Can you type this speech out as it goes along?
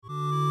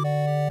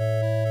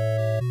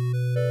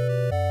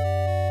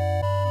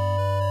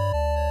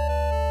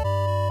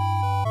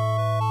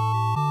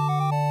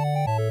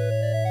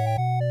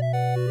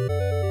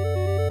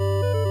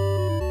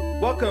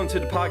Welcome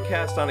to the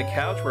podcast on a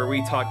couch where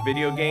we talk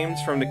video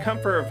games from the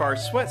comfort of our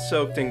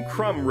sweat-soaked and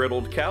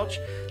crumb-riddled couch.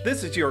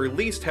 This is your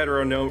least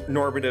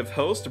heteronormative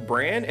host,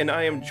 Bran, and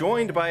I am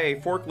joined by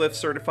a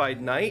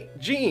forklift-certified knight,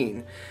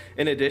 Gene.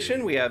 In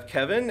addition, we have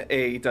Kevin,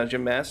 a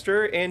dungeon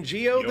master, and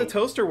Geo, the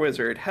toaster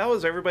wizard. How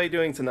is everybody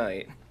doing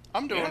tonight?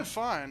 I'm doing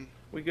fine.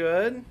 We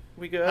good?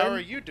 We good? How are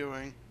you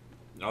doing?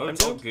 Oh,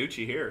 it's all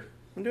Gucci here.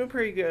 I'm doing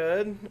pretty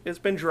good. It's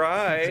been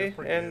dry,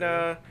 and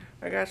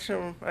I got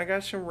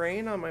some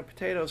rain on my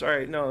potatoes. All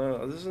right,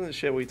 no, this isn't the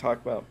shit we talk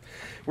about.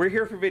 We're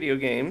here for video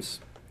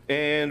games,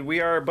 and we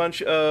are a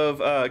bunch of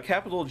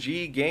capital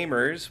G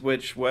gamers,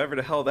 which whatever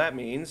the hell that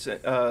means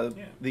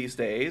these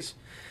days.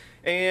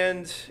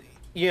 And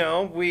you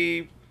know,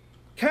 we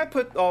kind of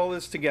put all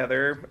this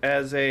together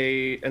as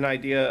an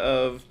idea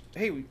of,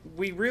 hey,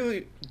 we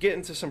really get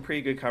into some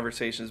pretty good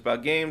conversations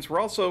about games. We're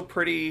also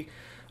pretty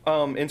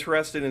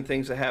interested in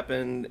things that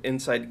happen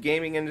inside the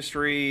gaming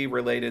industry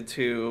related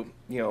to,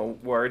 you know,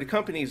 what are the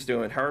companies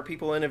doing? How are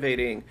people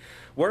innovating?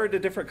 What are the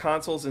different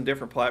consoles and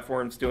different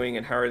platforms doing,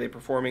 and how are they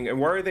performing? And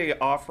what are they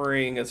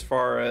offering as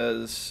far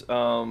as,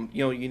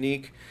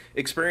 unique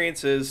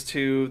experiences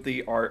to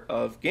the art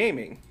of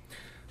gaming?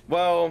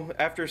 Well,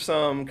 after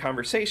some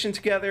conversation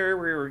together,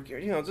 we were,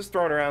 just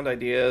throwing around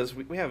ideas.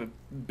 We have a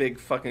big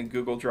fucking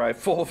Google Drive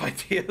full of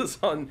ideas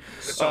on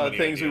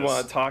things we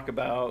want to talk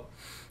about.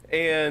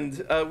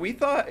 And we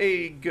thought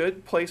a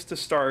good place to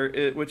start,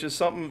 which is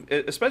something,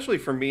 especially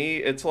for me,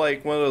 it's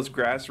like one of those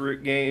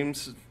grassroots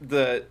games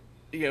that,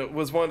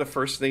 was one of the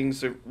first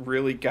things that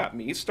really got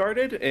me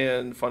started.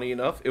 And funny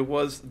enough, it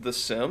was The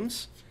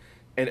Sims.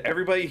 And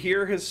everybody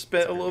here has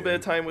spent a little bit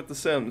of time with The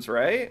Sims,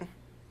 right?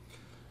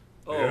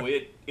 Oh,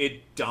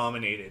 it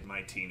dominated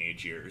my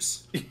teenage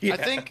years. Yeah.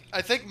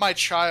 I think my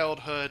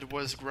childhood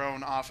was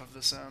grown off of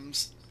The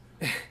Sims.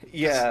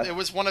 Yeah, it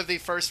was one of the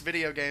first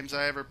video games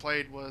I ever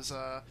played. Was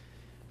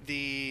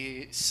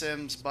the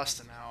Sims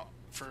Bustin' Out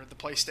for the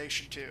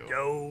PlayStation 2.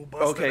 Yo,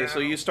 bustin' okay, out. so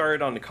you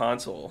started on the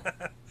console.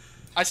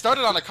 I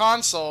started on a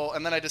console,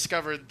 and then I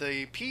discovered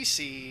the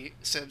PC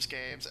Sims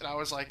games, and I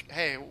was like,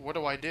 "Hey, what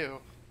do I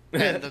do?"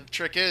 And the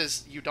trick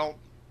is, you don't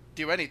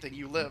do anything;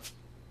 you live.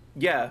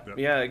 Yeah,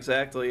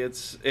 exactly.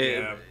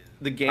 The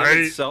game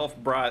itself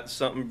brought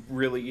something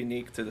really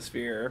unique to the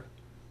sphere.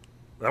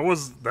 That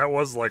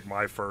was like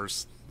my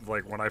first.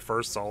 Like, when I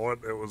first saw it,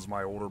 it was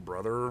my older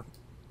brother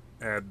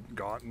had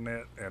gotten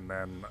it, and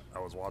then I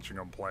was watching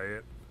him play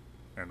it,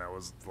 and I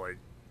was like,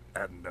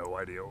 had no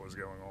idea what was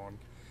going on.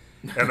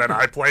 And then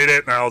I played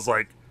it, and I was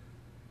like,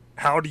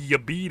 how do you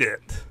beat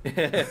it?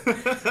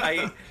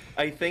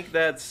 I think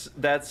that's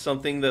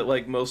something that,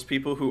 like, most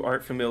people who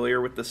aren't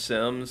familiar with The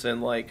Sims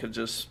and, like, have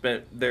just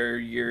spent their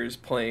years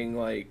playing,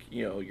 like,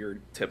 your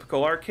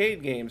typical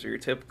arcade games or your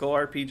typical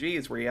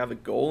RPGs where you have a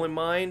goal in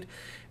mind.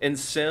 And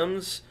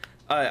Sims,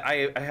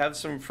 I have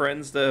some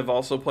friends that have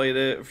also played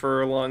it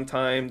for a long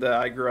time that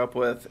I grew up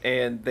with,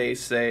 and they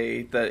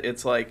say that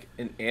it's like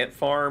an ant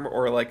farm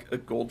or like a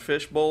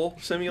goldfish bowl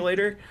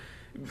simulator,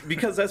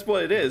 because that's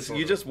what it is.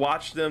 You just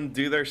watch them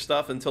do their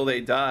stuff until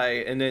they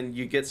die, and then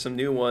you get some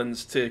new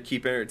ones to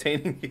keep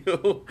entertaining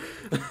you.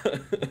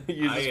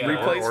 You just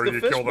replace the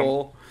fish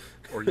bowl.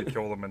 Or you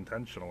kill them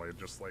intentionally,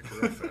 just like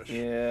real fish.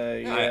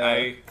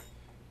 Yeah.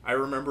 I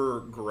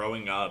remember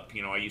growing up,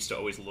 I used to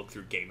always look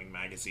through gaming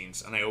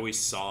magazines, and I always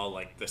saw,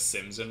 like, The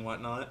Sims and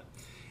whatnot.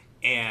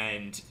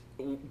 And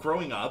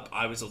growing up,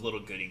 I was a little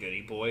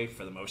goody-goody boy,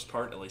 for the most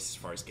part, at least as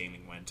far as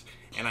gaming went.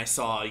 And I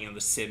saw,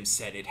 The Sims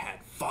said it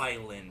had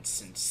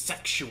violence and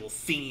sexual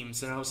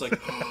themes, and I was like,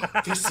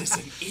 oh, this is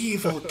an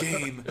evil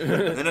game.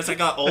 And then as I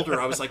got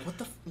older, I was like,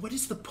 what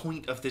is the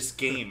point of this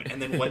game?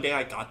 And then one day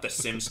I got The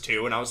Sims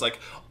 2, and I was like,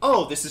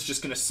 oh, this is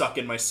just going to suck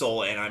in my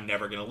soul, and I'm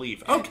never going to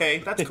leave. Okay,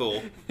 that's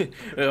cool.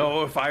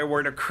 Oh, if I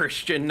weren't a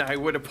Christian, I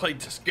would have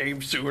played this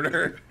game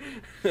sooner.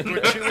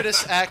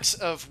 Gratuitous acts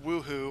of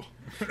woohoo.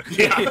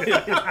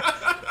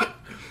 Yeah.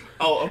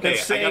 Oh, okay.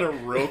 I got a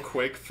real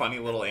quick, funny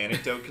little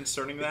anecdote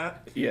concerning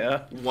that.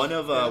 Yeah. One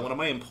of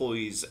my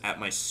employees at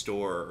my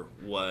store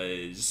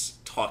was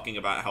talking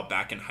about how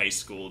back in high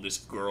school, this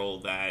girl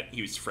that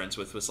he was friends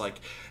with was like,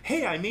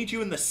 "Hey, I made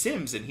you in The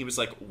Sims," and he was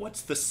like,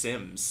 "What's The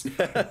Sims?"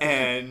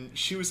 And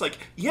she was like,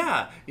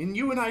 "Yeah, and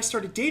you and I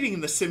started dating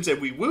in The Sims,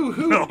 and we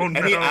woohoo." Oh, and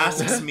he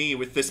asks me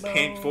with this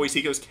panicked voice,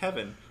 he goes,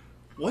 "Kevin,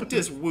 what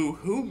does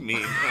woohoo mean?"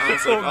 And I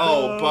was like,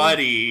 "Oh,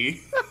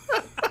 buddy."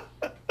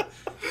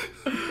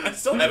 I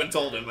still haven't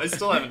told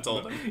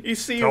him. You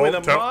see, with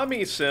a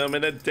mommy sim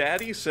and a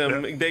daddy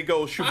sim, they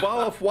go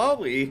Shubalaf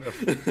Wally.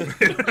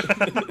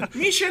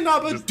 Misha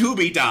Naba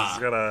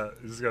Doobie-Da.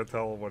 He's gotta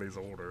tell him when he's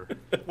older.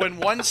 When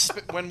one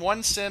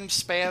sim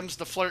spams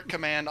the flirt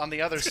command on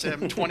the other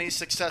sim 20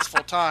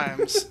 successful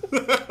times.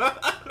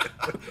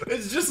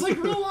 It's just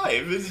like real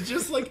life.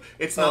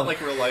 It's not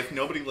like real life.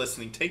 Nobody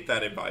listening, take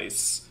that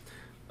advice.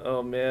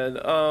 Oh man,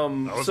 I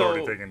was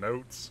already taking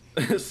notes.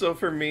 So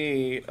for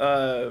me,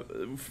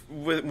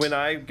 when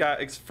I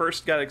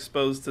first got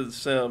exposed to The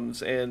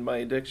Sims and my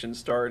addiction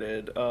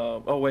started.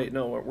 Oh wait,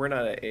 no, we're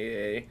not at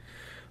AA.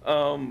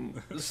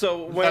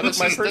 So when my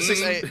first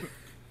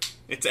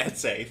It's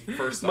Etsy.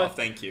 First My- off,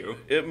 thank you.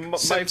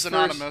 Sims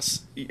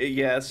Anonymous.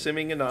 Yeah,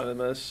 Simming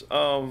Anonymous.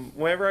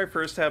 Whenever I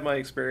first had my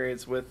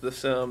experience with The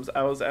Sims,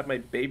 I was at my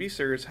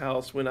babysitter's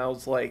house when I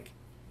was like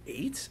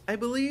 8, I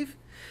believe.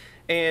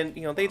 And,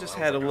 they just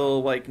had a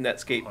little, like,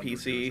 Netscape 100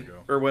 years PC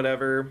ago. or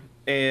whatever.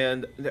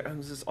 And I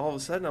was just, all of a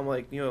sudden, I'm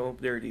like,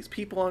 there are these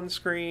people on the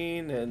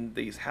screen and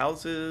these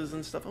houses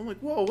and stuff. I'm like,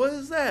 whoa, what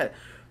is that?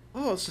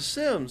 Oh, it's The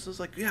Sims. I was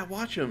like, yeah,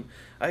 watch them.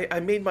 I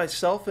made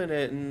myself in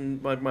it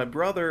and my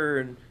brother,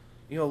 and,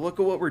 look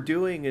at what we're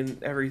doing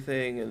and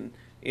everything. And,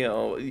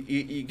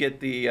 you get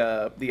the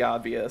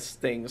obvious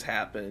things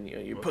happen.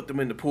 You put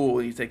them in the pool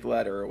and you take the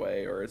ladder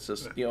away, or it's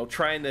just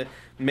trying to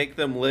make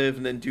them live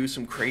and then do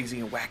some crazy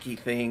and wacky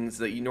things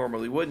that you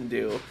normally wouldn't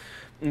do.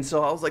 And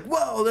so I was like,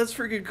 whoa, that's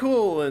freaking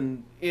cool.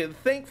 And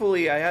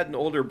thankfully I had an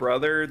older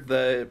brother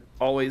that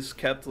always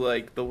kept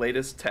like the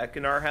latest tech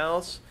in our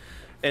house.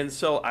 And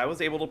so I was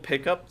able to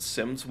pick up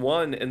Sims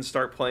 1 and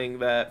start playing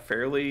that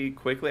fairly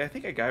quickly. I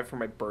think I got it for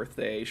my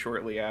birthday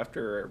shortly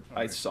after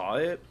I saw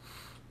it.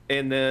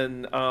 And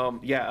then,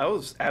 I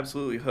was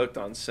absolutely hooked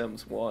on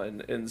Sims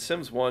 1. And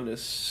Sims 1 is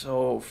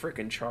so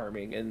freaking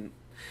charming. And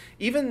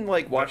even,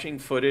 like, watching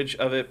footage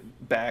of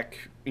it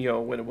back,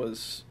 when it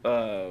was,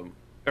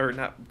 or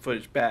not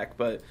footage back,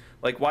 but,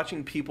 like,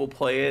 watching people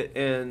play it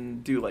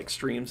and do, like,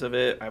 streams of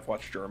it. I've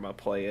watched Jerma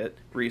play it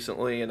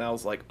recently, and I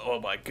was like, oh,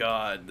 my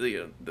God.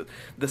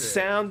 The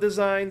sound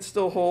design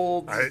still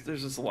holds.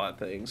 There's just a lot of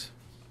things.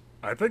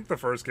 I think the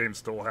first game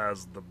still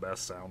has the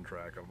best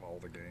soundtrack of all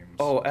the games.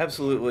 Oh,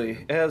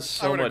 absolutely. It has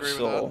so much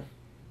soul.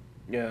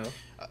 Yeah.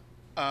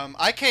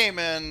 I came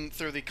in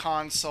through the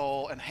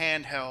console and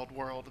handheld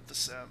world of The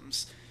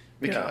Sims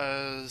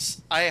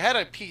because I had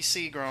a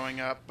PC growing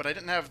up, but I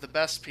didn't have the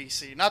best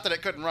PC. Not that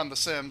it couldn't run The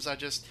Sims, I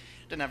just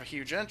didn't have a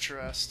huge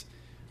interest.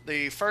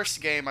 The first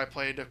game I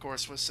played, of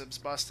course, was Sims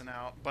Bustin'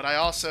 Out, but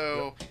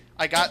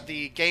I got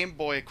the Game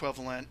Boy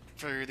equivalent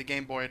for the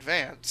Game Boy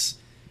Advance.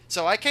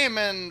 So I came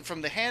in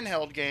from the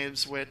handheld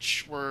games,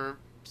 which were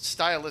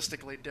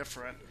stylistically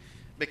different,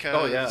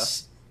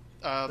 because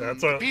that's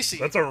the PC.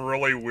 That's a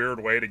really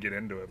weird way to get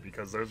into it,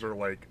 because those are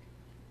like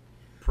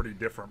pretty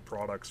different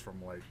products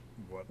from like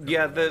what.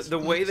 Yeah, the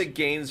way the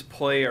games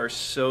play are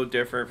so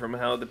different from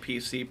how the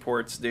PC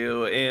ports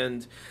do,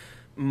 and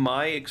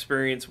my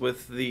experience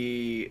with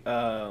the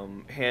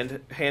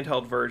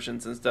handheld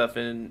versions and stuff.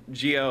 And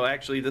Gio,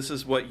 actually, this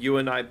is what you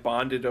and I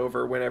bonded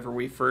over whenever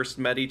we first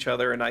met each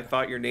other, and I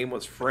thought your name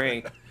was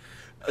Frank.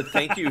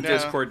 Thank you,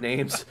 Discord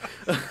names.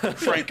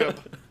 Frankup.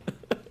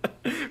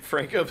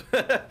 Frankup.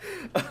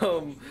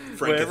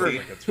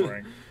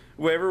 Frank.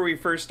 Whenever we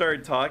first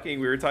started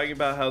talking, we were talking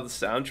about how the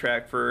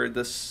soundtrack for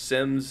The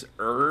Sims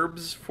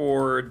Herbs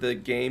for the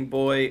Game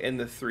Boy and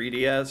the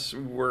 3DS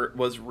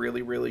was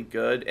really, really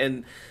good.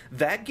 And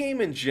that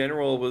game in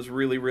general was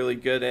really, really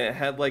good. And it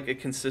had like a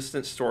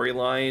consistent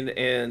storyline.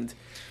 And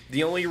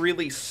the only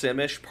really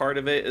Simish part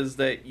of it is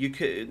that you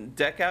could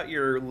deck out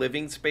your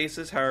living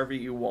spaces however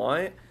you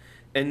want.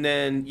 And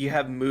then you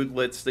have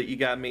moodlets that you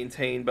got to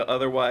maintain, but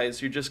otherwise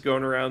you're just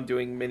going around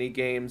doing mini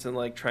games and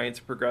like trying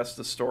to progress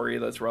the story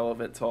that's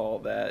relevant to all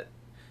that.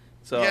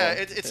 So yeah,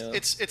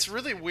 it's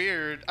really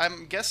weird.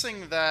 I'm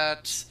guessing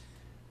that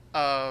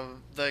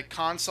the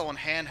console and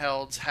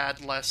handhelds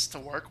had less to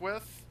work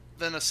with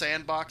than a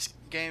sandbox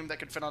game that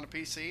could fit on a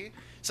PC,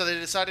 so they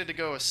decided to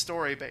go a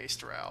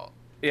story-based route.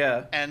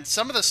 Yeah. And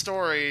some of the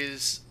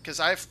stories, because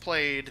I've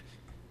played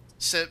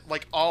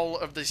like all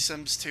of the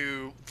Sims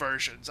 2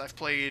 versions. I've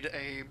played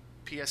a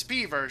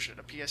PSP version,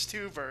 a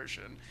PS2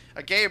 version,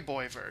 a Game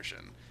Boy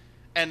version,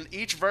 and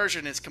each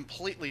version is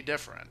completely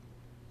different.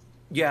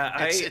 Yeah,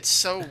 it's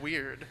so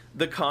weird.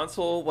 The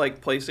console,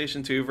 like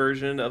PlayStation 2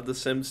 version of The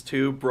Sims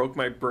 2 broke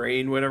my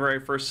brain whenever I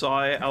first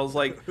saw it. I was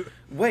like,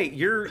 wait,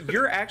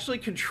 you're actually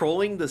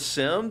controlling the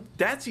Sim?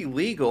 That's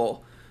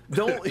illegal.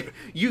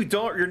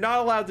 You're not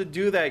allowed to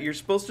do that. You're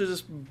supposed to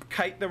just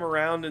kite them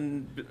around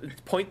and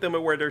point them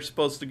at where they're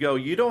supposed to go.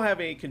 You don't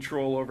have any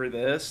control over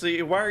this.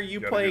 See, why are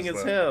you playing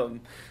as him?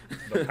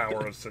 The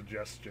power of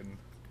suggestion.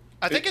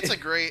 I think it's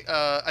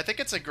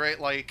a great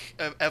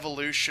like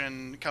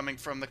evolution coming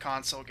from the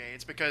console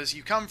games, because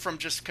you come from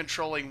just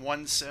controlling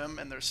one Sim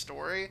and their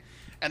story,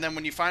 and then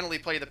when you finally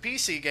play the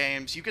PC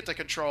games, you get to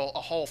control a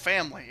whole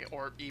family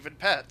or even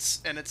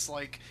pets, and it's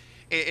like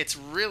it's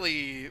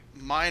really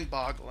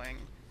mind-boggling.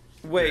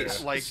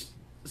 Wait, like,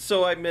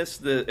 so I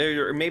missed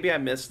or maybe I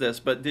missed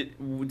this, but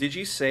did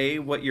you say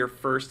what your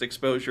first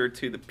exposure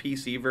to the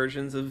PC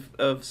versions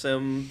of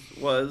Sim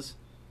was?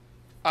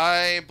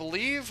 I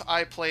believe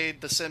I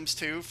played The Sims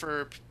 2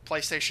 for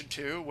PlayStation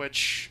 2,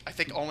 which I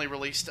think only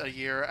released a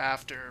year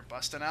after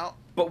Bustin' Out.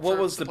 But what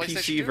was the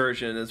PC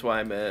version is what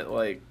I meant.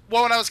 Like,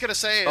 well, what I was going to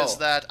say is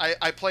that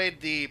I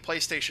played the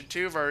PlayStation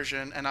 2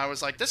 version, and I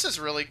was like, this is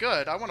really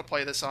good. I want to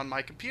play this on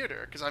my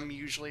computer, because I'm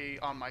usually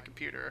on my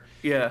computer.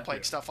 Yeah.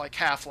 Playing stuff like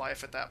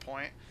Half-Life at that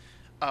point.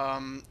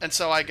 And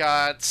so I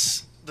got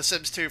The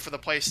Sims 2 for the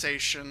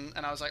PlayStation,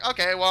 and I was like,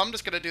 okay, well, I'm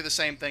just going to do the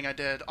same thing I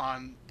did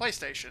on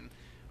PlayStation.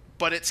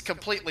 But it's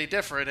completely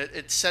different.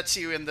 It sets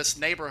you in this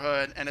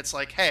neighborhood, and it's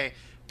like, hey,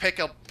 pick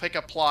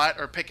a plot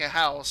or pick a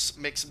house,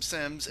 make some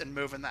Sims, and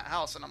move in that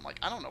house. And I'm like,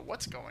 I don't know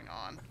what's going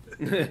on.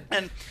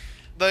 And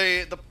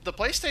the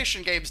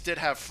PlayStation games did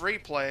have free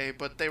play,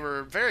 but they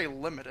were very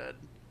limited.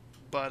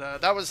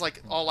 But that was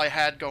like all I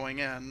had going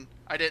in.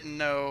 I didn't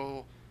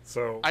know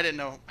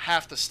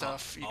half the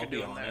stuff you could do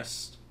in there. I'll be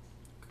honest.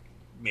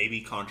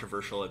 Maybe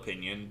controversial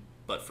opinion,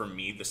 but for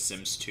me, The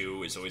Sims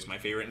 2 is always my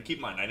favorite. And keep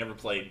in mind, I never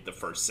played the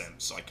first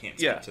Sims, so I can't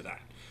speak to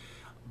that.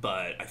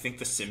 But I think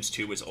The Sims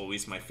 2 is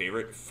always my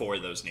favorite for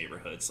those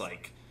neighborhoods.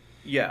 Like,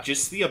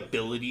 just the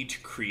ability to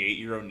create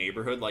your own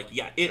neighborhood. Like,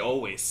 it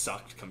always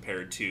sucked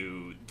compared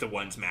to the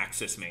ones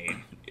Maxis made,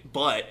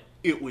 but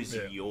it was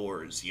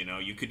yours, you know?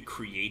 You could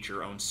create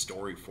your own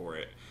story for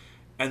it.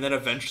 And then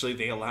eventually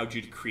they allowed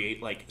you to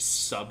create, like,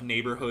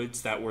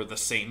 sub-neighborhoods that were the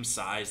same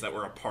size, that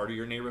were a part of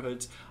your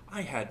neighborhoods.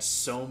 I had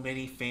so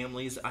many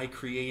families I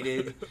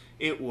created.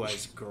 It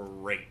was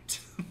great.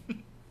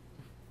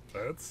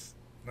 Sims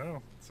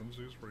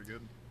 2 is pretty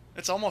good.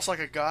 It's almost like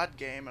a god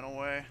game in a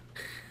way.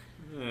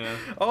 Yeah.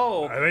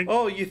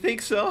 Oh, you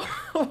think so?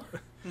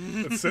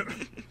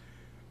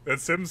 That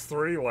Sims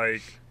 3,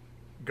 like,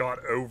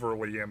 got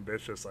overly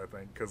ambitious, I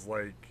think, because,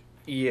 like...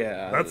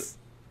 Yeah.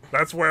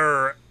 That's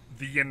where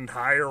the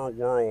entire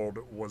world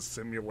was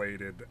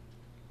simulated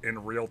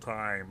in real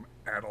time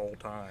at all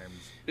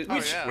times.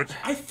 Which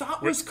I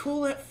thought was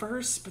cool at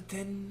first, but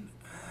then...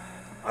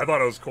 I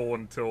thought it was cool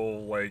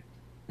until, like,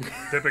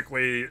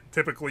 typically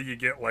you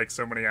get, like,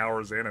 so many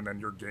hours in, and then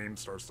your game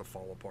starts to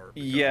fall apart.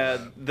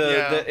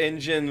 The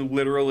engine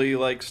literally,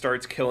 like,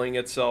 starts killing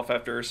itself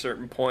after a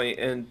certain point,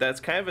 and that's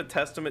kind of a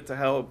testament to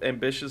how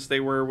ambitious they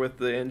were with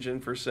the engine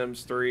for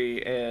Sims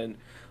 3, and...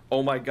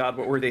 oh my god,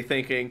 what were they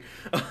thinking?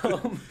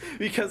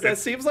 Because that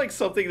seems like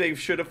something they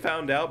should have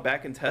found out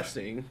back in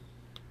testing.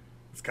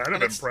 It's kind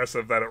of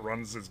impressive that it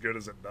runs as good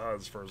as it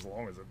does for as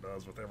long as it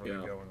does with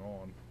everything going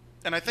on.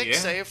 And I think,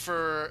 say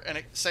for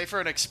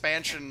an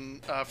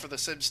expansion for the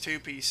Sims 2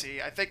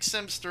 PC, I think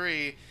Sims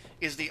 3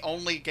 is the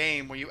only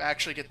game where you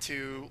actually get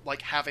to,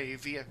 like, have a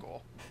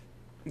vehicle.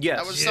 Yes.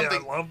 That was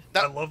something.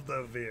 I love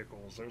the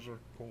vehicles. Those are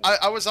cool.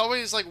 I was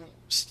always like,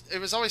 it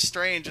was always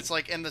strange. It's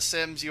like in The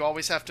Sims, you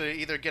always have to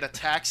either get a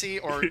taxi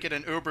or get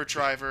an Uber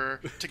driver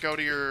to go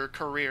to your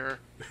career.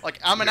 Like,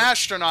 I'm an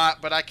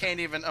astronaut, but I can't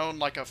even own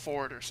like a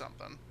Ford or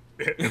something.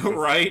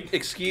 Right?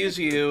 Excuse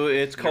you.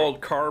 It's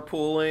called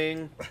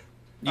carpooling.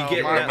 You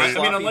get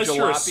unless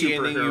you're a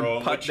superhero, and then you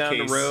putt down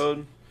the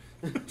road.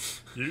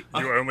 You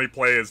only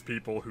play as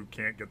people who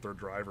can't get their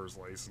driver's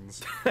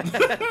license.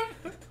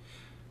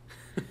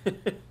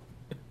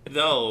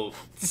 Though,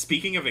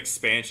 speaking of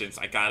expansions,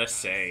 I gotta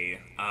say,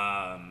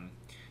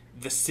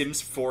 the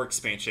Sims 4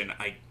 expansion,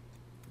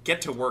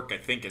 Get to Work, I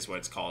think is what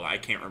it's called. I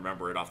can't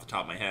remember it off the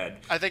top of my head.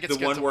 I think it's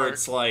the one where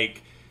it's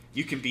like,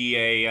 you can be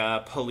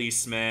a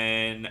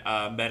policeman,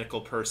 a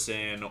medical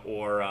person,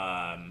 or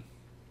a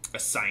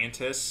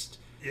scientist.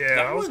 Yeah,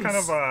 that was kind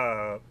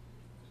of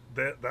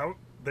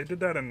they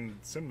did that in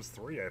Sims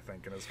 3, I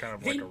think, and it's kind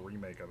of like a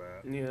remake of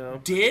that. Yeah.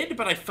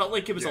 But I felt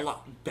like it was a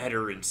lot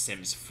better in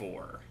Sims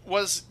 4.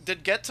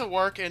 Did Get to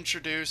Work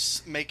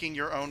introduce making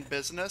your own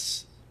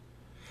business?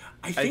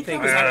 I think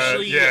that was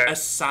actually a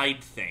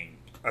side thing.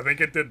 I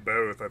think it did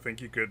both. I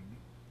think you could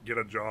get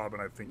a job,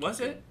 and I think... Was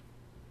it?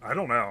 I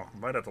don't know. I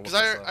might have to look this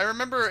up. I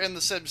remember in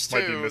The Sims 2...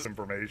 Might be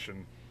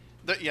misinformation.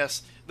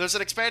 Yes, there's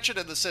an expansion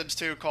in The Sims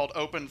 2 called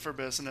Open for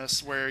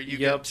Business, where you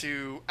get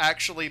to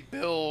actually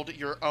build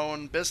your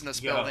own business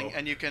building,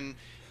 and you can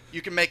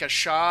make a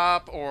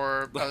shop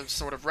or a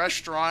sort of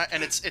restaurant,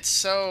 and it's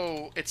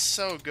so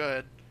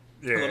good.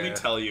 Yeah. Let me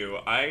tell you,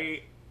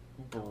 I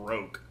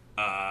broke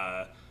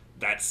that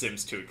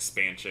Sims 2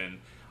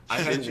 expansion.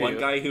 I had one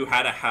guy who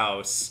had a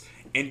house,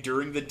 and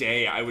during the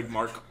day I would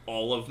mark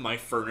all of my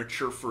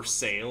furniture for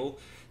sale,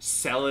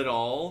 sell it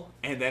all,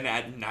 and then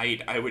at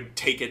night I would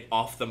take it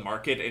off the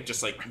market and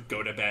just, like,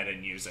 go to bed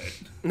and use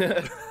it.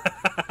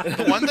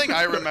 The one thing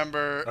I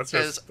remember that's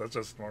just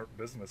smart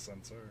business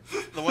sense.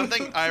 The one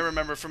thing I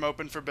remember from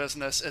Open for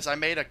Business is I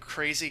made a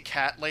crazy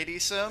cat lady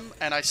sim,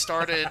 and I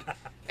started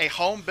a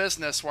home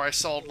business where I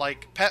sold,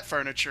 like, pet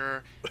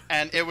furniture,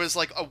 and it was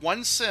like a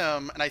one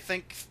sim, and I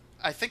think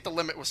the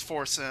limit was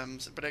 4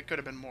 Sims, but it could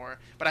have been more.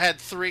 But I had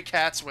 3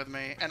 cats with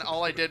me, and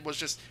all I did was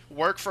just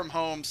work from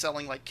home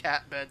selling, like,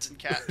 cat beds and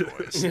cat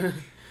toys.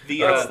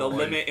 The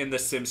limit in The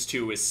Sims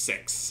 2 is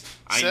 6.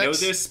 I know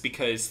this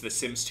because The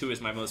Sims 2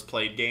 is my most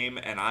played game,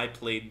 and I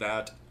played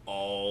that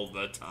all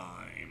the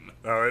time.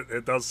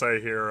 It does say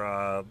here,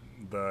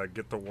 the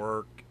Get to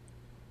Work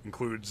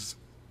includes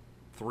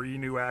 3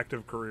 new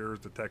active careers,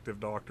 detective,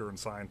 doctor, and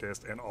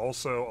scientist, and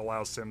also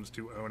allows Sims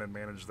to own and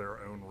manage their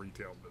own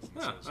retail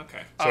businesses. Oh,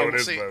 okay. So it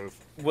is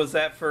both. Was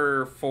that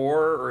for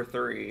 4 or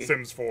 3?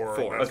 Sims 4.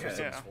 4. That's okay. for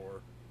Sims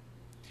 4.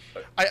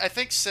 I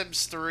think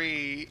Sims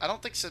 3... I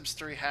don't think Sims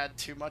 3 had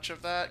too much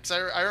of that, because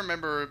I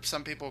remember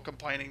some people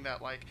complaining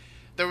that, like,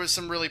 there was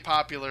some really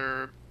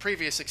popular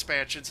previous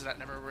expansions that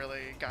never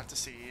really got to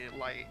see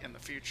light in the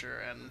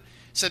future, and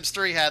Sims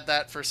 3 had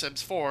that for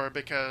Sims 4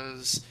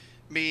 because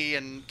me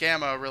and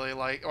Gamma really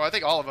I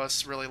think all of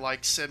us really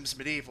liked Sims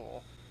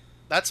Medieval,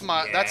 That's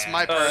my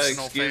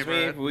personal excuse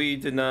favorite. me, we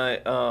did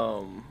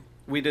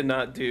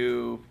not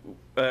do,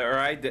 or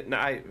I didn't.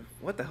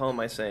 What the hell am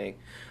I saying?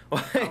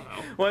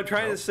 What I'm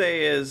trying to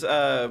say is,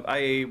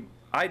 I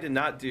did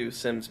not do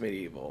Sims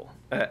Medieval.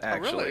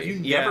 Actually, really?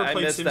 You never I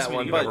played missed Sims that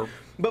one. Medieval?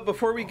 But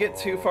before we get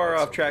too far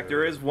that's off so track,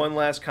 there good. is one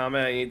last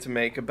comment I need to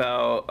make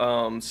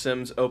about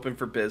Sims Open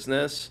for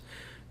Business.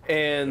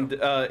 And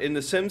in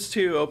The Sims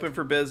 2 Open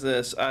for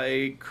Business,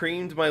 I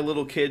creamed my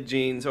little kid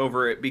jeans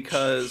over it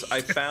because I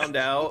found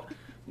out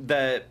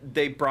that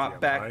they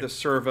brought back the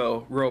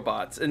servo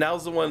robots, and that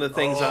was one of the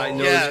things that I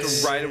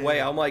noticed yes. right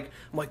away. I'm like,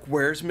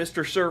 where's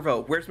Mr.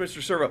 Servo? Where's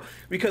Mr. Servo?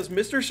 Because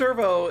Mr.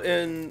 Servo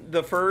in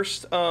the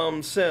first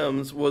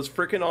Sims was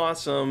freaking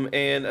awesome,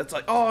 and it's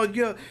like, oh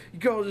yeah, you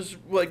go just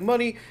like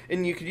money,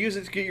 and you could use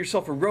it to get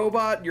yourself a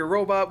robot. Your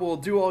robot will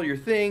do all your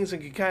things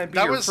and can kind of be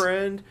your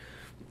friend.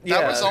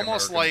 That was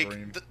almost American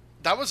like dream.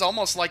 that was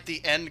almost like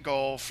the end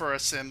goal for a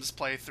Sims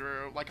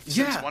playthrough, like a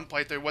Sims 1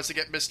 playthrough, was to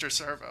get Mr.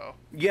 Servo.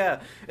 Yeah,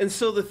 and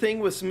so the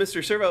thing with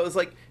Mr. Servo is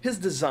like his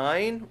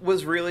design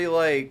was really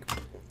like,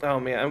 oh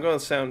man, I'm going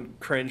to sound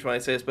cringe when I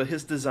say this, but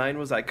his design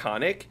was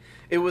iconic.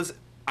 It was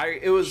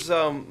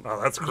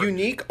that's cringe.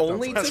 unique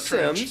only That's to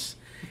cringe. Sims.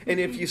 And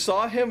if you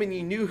saw him and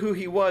you knew who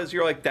he was,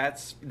 you're like,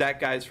 that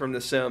guy's from The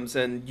Sims,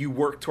 and you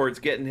work towards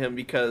getting him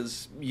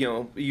because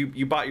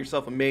you bought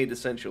yourself a maid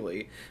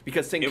essentially,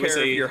 because taking care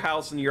of your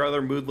house and your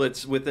other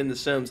moodlets within The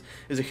Sims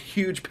is a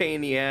huge pain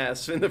in the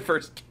ass in the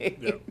first game.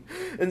 Yep.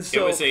 And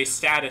so it was a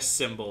status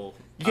symbol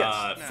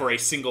Yes. for a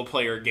single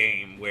player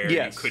game where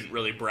Yes. you couldn't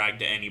really brag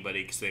to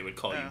anybody because they would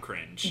call you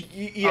cringe.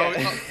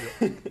 yeah.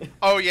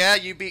 Oh yeah,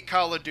 you beat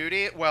Call of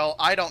Duty? Well,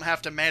 I don't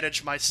have to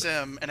manage my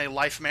sim in a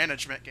life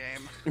management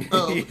game.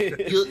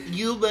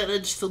 You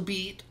managed to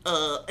beat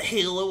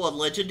Halo on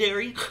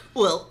Legendary?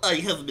 Well, I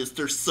have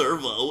Mr.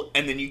 Servo.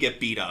 And then you get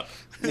beat up.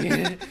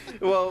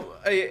 Well,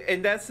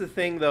 and that's the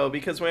thing though,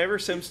 because whenever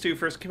Sims 2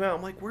 first came out,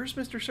 I'm like, "Where's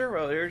Mr.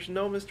 Servo? There's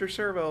no Mr.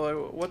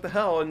 Servo. What the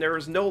hell?" And there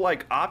was no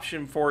like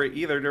option for it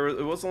either.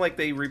 It wasn't like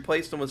they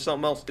replaced him with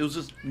something else. It was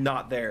just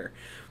not there.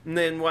 And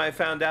then when I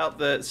found out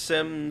that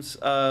Sims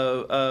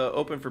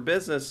Open for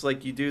Business,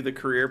 like you do the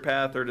career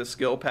path or the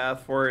skill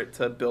path for it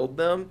to build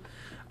them,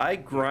 I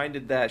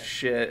grinded that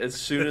shit as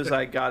soon as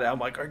I got it. I'm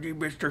like, I need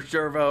Mr.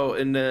 Servo,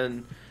 and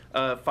then.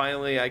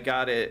 Finally, I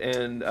got it,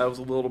 and I was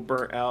a little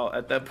burnt out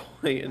at that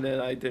point, and then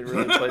I didn't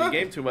really play the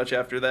game too much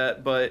after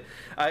that. But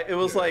it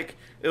was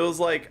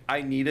like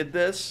I needed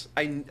this.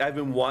 I've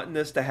been wanting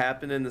this to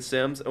happen in The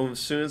Sims, and as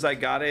soon as I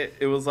got it,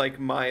 it was like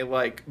my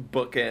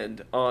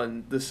bookend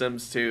on The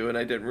Sims 2, and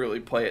I didn't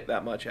really play it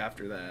that much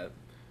after that.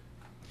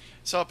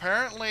 So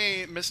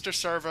apparently, Mr.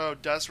 Servo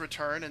does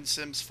return in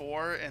Sims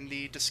 4 in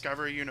the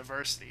Discover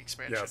University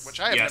expansion, Yes. which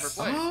I have Yes.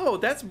 never played. Oh,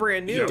 that's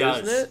brand new, He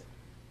does. isn't it?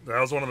 That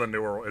was one of the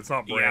newer. It's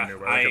not brand new,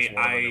 but I think it's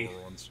one of the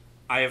newer ones.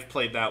 I have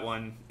played that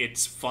one.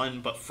 It's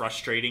fun but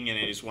frustrating, and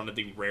it is one of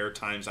the rare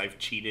times I've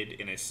cheated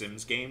in a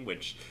Sims game,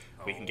 which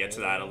we can get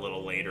to that a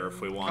little later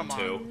if we want Come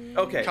to. on.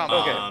 Okay. Come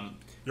okay. on.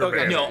 You're Okay.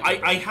 banned. No,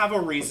 I have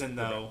a reason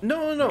though.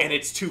 No. And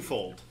it's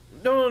twofold.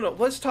 No.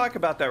 Let's talk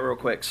about that real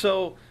quick.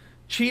 So,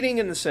 cheating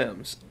in The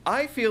Sims.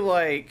 I feel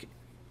like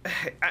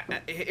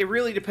it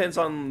really depends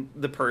on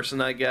the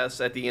person, I guess,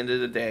 at the end of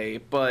the day.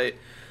 But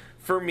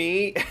for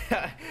me,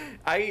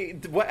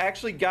 what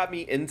actually got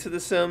me into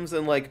The Sims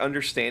and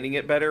understanding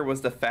it better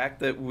was the fact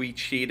that we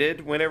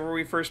cheated whenever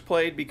we first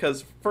played.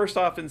 Because first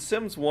off, in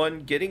Sims 1,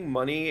 getting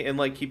money and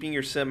keeping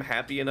your sim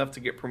happy enough to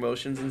get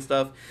promotions and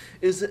stuff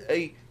is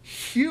a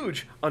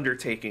huge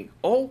undertaking.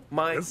 Oh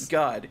my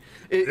god!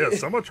 It's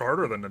so much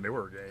harder than the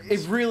newer games.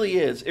 It really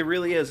is. It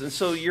really is. And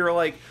so you're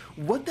like,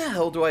 what the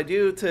hell do I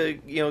do to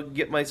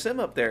get my sim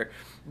up there?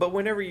 But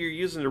whenever you're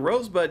using the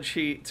Rosebud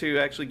sheet to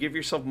actually give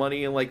yourself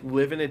money and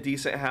live in a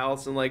decent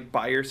house and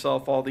buy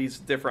yourself all these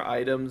different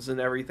items and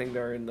everything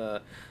there in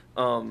the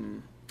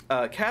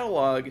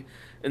catalog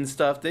and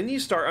stuff, then you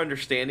start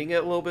understanding it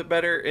a little bit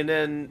better. And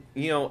then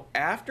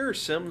after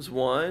Sims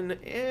 1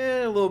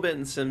 and a little bit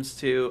in Sims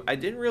 2, I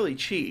didn't really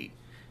cheat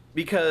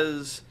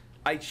because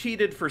I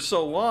cheated for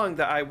so long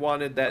that I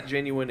wanted that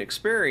genuine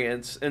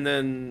experience. And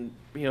then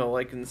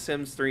in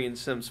Sims 3 and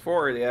Sims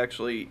 4, they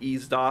actually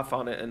eased off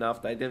on it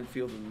enough that I didn't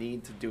feel the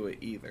need to do it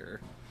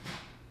either.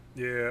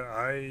 Yeah,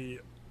 I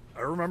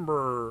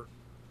remember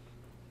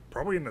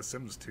probably in The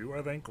Sims 2,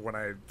 I think, when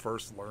I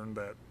first learned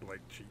that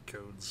cheat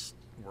codes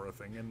were a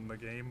thing in the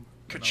game.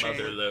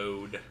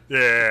 Motherload.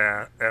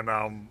 Yeah, and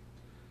I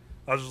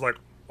was just like,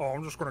 oh,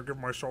 I'm just gonna give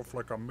myself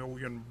 $1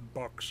 million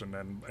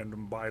and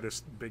then buy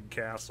this big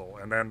castle,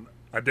 and then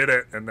I did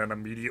it, and then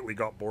immediately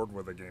got bored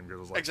with the game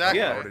because it was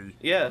Exactly. already,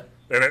 Yeah.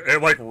 and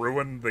it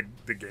ruined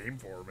the game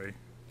for me.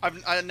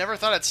 I never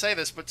thought I'd say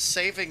this, but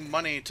saving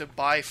money to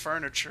buy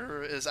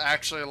furniture is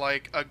actually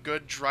a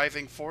good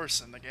driving force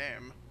in the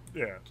game.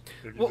 Yeah.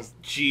 If you Well,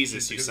 just,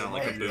 Jesus, you Because sound it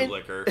like a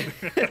was.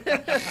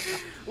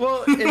 bootlicker.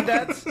 Well, and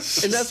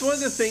that's one of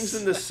the things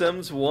in The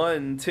Sims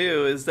 1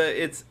 too, is that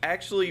it's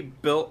actually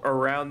built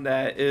around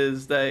that,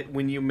 is that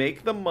when you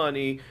make the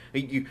money,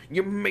 you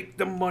make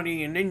the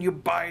money and then you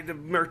buy the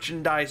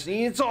merchandise. And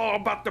it's all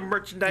about the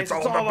merchandise. It's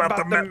all about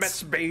the Mets.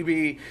 mess,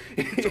 baby.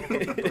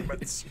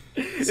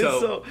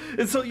 So-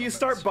 and so you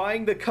start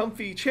buying the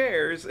comfy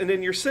chairs, and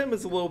then your sim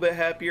is a little bit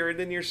happier, and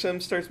then your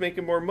sim starts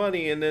making more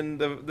money, and then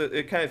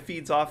it kind of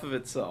feeds off of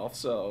itself.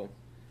 So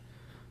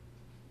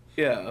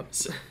yeah.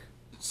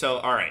 So,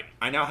 all right,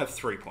 I now have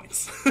 3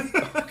 points.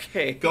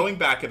 Okay. Going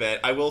back a bit,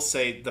 I will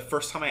say the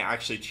first time I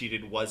actually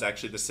cheated was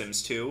actually The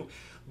Sims 2,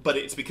 but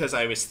it's because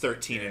I was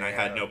 13 and I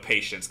had no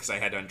patience because I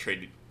had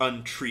untreated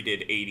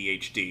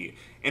ADHD.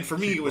 And for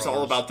me, it was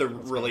all about the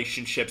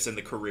relationships and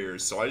the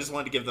careers. So I just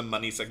wanted to give them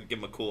money so I could give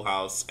them a cool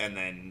house and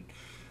then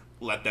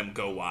let them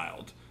go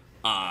wild.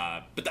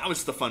 But that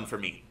was the fun for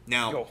me.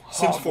 Now, Go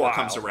Sims hog 4 wild.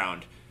 comes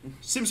around.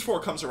 Sims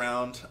 4 comes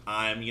around.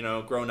 I'm,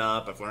 grown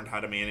up. I've learned how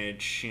to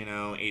manage,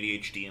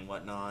 ADHD and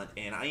whatnot.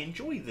 And I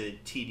enjoy the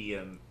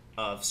tedium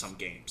of some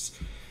games.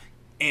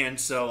 And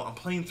so I'm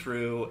playing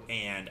through,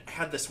 and I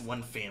had this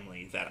one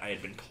family that I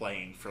had been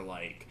playing for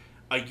like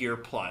a year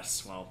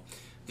plus. Well,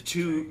 the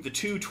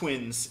two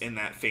twins in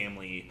that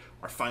family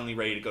are finally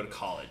ready to go to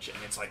college, and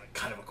it's like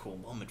kind of a cool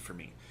moment for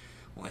me.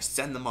 Well, I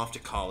send them off to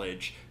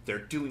college. They're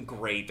doing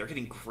great. They're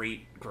getting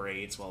great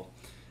grades. Well,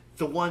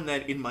 the one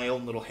that in my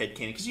own little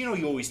headcanon, because you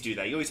always do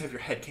that. You always have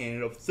your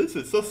headcanon of this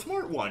is the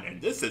smart one and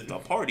this is the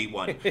party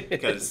one,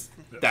 because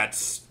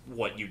that's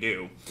what you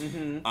do.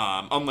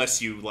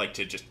 Unless you like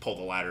to just pull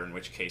the ladder, in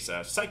which case,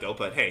 psycho.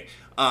 But hey,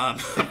 I'm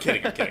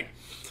kidding. I'm kidding.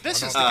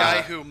 This is the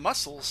guy who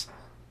muscles.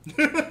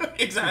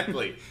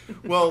 Exactly.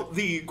 Well,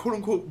 the quote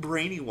unquote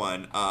brainy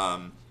one.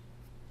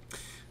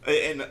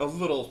 And a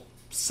little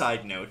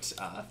side note,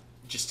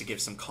 just to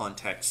give some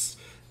context.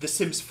 The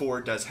Sims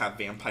 4 does have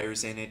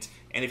vampires in it,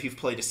 and if you've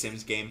played a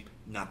Sims game,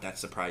 not that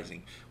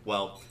surprising.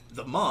 Well,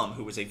 the mom,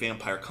 who was a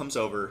vampire, comes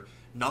over,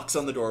 knocks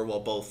on the door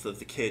while both of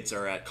the kids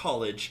are at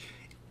college,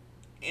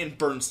 and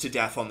burns to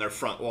death on their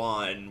front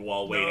lawn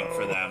while waiting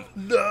for them.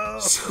 No.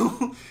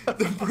 So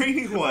the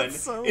brainy one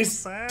so is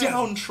sad.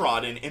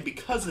 downtrodden, and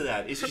because of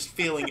that, is just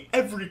failing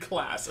every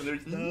class, and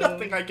there's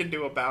nothing I can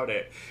do about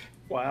it.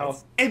 Wow.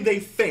 And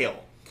they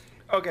fail.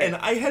 Okay. And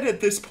I had at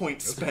this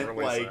point spent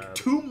really like sad.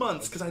 2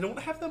 months because I don't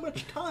have that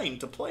much time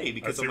to play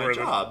because of my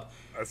job.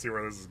 I see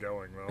where this is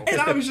going, though. And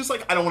I was just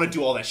like, I don't want to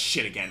do all that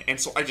shit again. And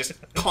so I just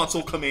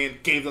console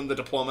command, gave them the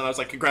diploma, and I was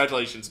like,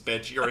 congratulations,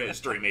 bitch, you're a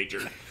history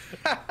major.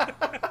 That's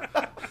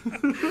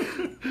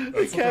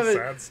such Kevin- a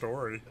sad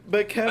story.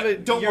 But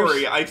Kevin, Don't you're-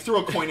 worry, I threw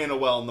a coin in a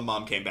well and the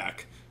mom came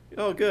back.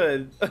 Oh,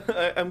 good.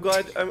 I'm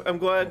glad. I'm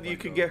glad you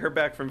could get her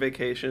back from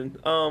vacation.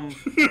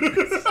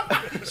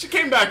 She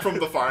came back from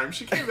the farm.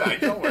 She came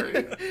back, don't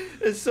worry.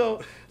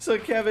 So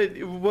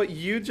Kevin, what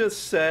you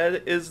just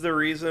said is the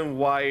reason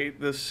why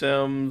The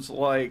Sims,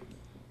 like,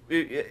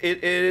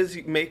 it is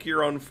make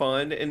your own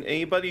fun. And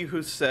anybody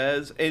who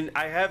says, and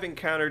I have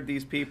encountered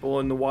these people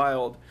in the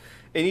wild,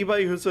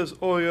 anybody who says,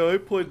 oh yeah, I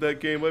played that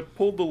game, I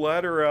pulled the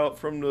ladder out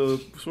from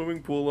the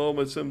swimming pool, all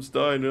my Sims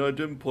died, and I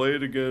didn't play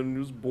it again, it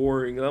was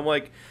boring. And I'm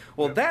like,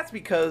 well, that's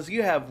because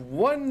you have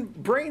one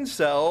brain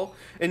cell,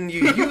 and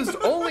you used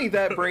only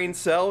that brain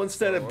cell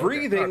instead of Okay.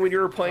 breathing when you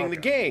were playing the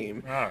Okay.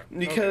 game. Alright.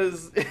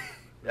 Because,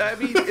 I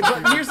mean,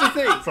 but here's the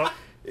thing. Some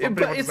But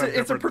people it's just have a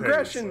different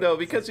progression, tastes, though, so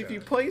because it's if you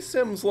okay. play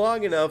Sims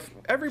long enough,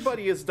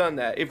 everybody has done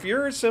that. If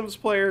you're a Sims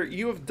player,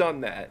 you have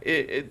done that.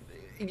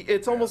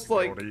 It's almost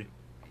like, Guilty.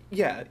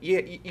 yeah,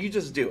 you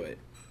just do it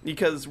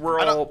because we're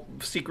I don't- all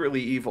secretly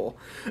evil.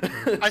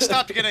 I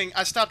stopped getting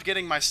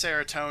my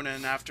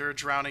serotonin after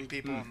drowning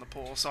people in the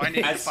pool, so I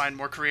needed to As- find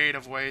more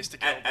creative ways to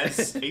kill.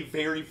 As a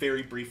very,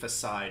 very brief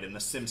aside, in The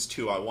Sims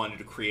 2, I wanted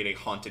to create a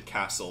haunted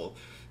castle.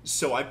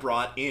 So I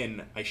brought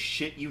in, I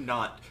shit you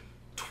not,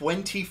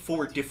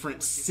 24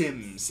 different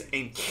Sims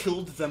and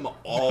killed them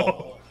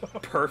all.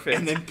 Perfect.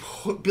 And then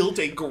built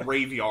a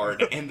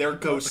graveyard, and their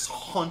ghosts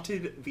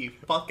haunted the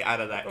fuck out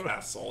of that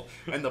castle.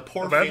 And the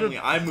poor Imagine- family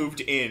I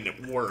moved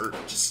in were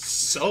just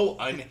so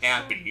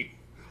unhappy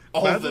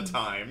all the Imagine-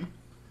 time.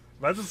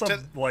 Imagine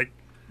some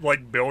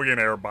like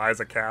billionaire buys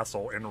a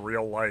castle in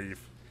real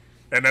life,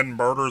 and then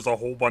murders a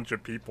whole bunch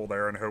of people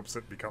there in hopes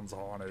it becomes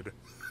haunted.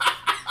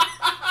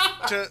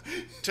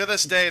 To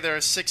this day, there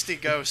are 60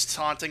 ghosts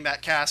haunting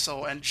that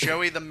castle, and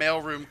Joey the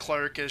mailroom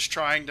clerk is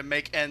trying to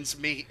make ends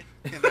meet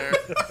in there.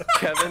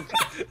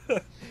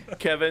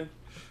 Kevin,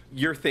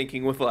 you're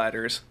thinking with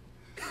ladders.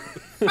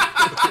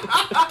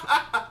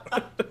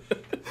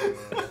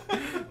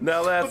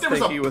 Now that's But there was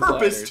thinking a with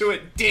purpose ladders. to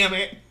it, damn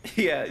it!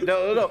 Yeah,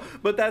 no.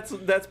 But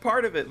that's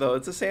part of it, though.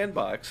 It's a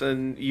sandbox,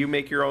 and you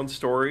make your own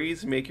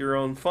stories, make your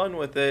own fun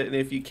with it. And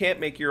if you can't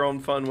make your own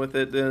fun with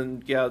it, then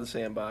get out of the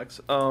sandbox.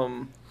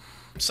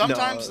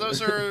 Sometimes No.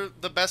 those are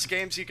the best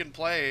games you can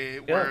play,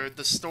 where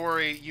the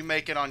story, you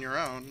make it on your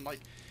own.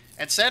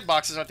 And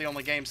sandboxes aren't the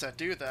only games that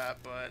do that,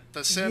 but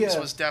The Sims Yeah.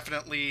 was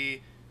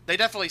definitely... They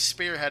definitely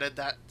spearheaded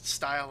that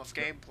style of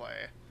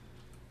gameplay.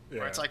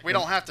 Where it's like, we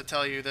don't have to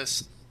tell you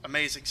this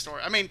amazing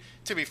story. I mean,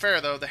 to be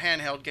fair, though, the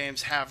handheld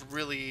games have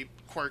really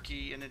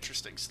quirky and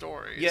interesting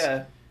stories.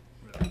 Yeah.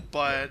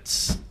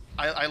 But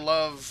I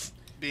love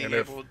being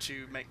able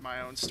to make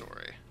my own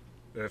story.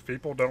 If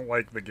people don't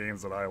like the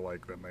games that I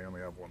like, then they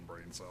only have one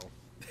brain cell.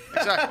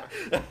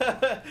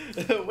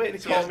 Exactly. Way to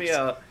call me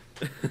out.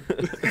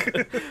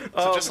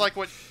 So just like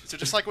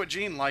what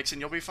Gene likes,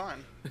 and you'll be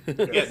fine.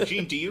 Yeah,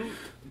 Gene, do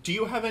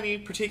you have any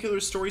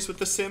particular stories with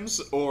The Sims,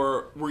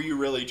 or were you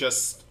really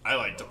just, I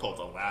like to pull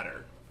the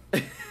ladder?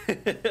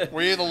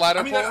 Were you the ladder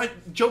I mean,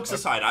 jokes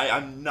aside,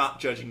 I'm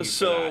not judging you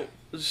for that.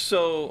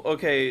 So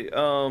okay.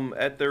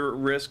 At the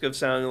risk of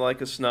sounding like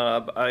a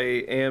snob, I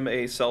am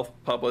a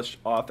self-published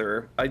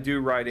author. I do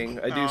writing.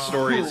 I do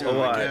stories a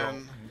lot.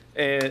 Again.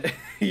 And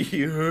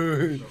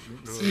you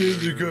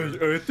guys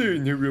out there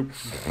in the room.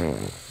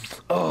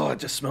 Oh,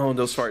 just smelling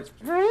those farts.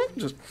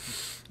 Just.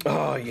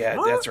 Oh yeah,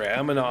 that's right.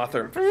 I'm an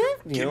author.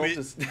 You know,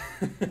 just.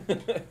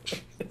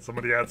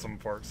 Somebody add some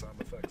fart sound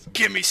effects.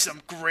 Give me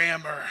some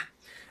grammar.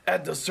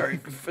 Add those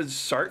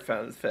sart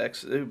sound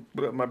effects.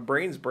 My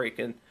brain's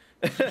breaking.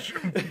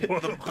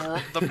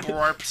 The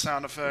burp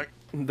sound effect.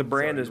 The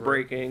brand is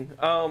breaking.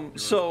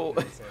 So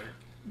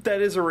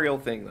that is a real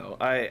thing, though.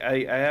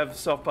 I have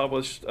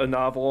self-published a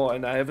novel,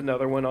 and I have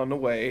another one on the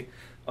way.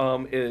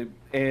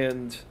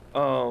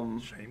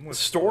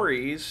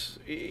 Stories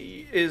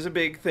is a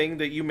big thing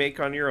that you make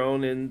on your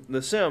own in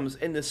The Sims.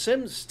 In The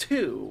Sims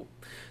 2,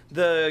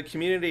 the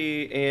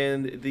community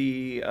and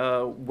the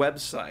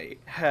website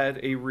had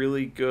a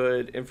really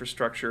good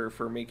infrastructure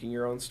for making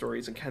your own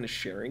stories and kind of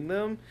sharing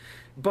them.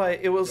 But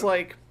it was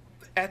like,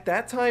 at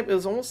that time, it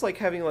was almost like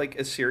having like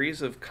a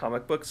series of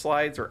comic book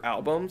slides or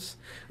albums.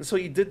 And so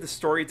you did the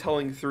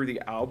storytelling through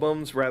the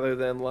albums rather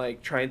than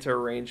like trying to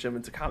arrange them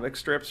into comic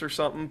strips or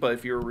something. But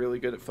if you were really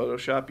good at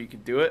Photoshop, you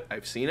could do it.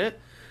 I've seen it.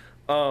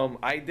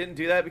 I didn't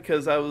do that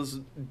because I was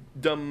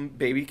dumb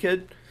baby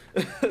kid.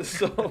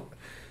 So,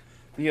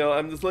 you know,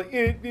 I'm just like,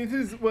 this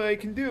is what I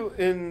can do.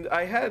 And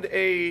I had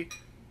a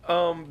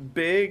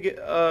big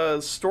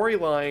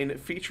storyline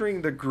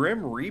featuring the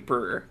Grim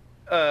Reaper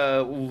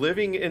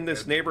living in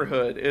this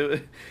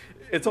neighborhood.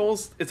 It's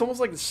almost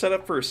like it's set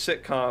up for a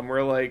sitcom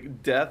where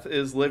like Death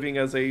is living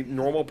as a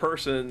normal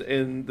person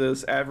in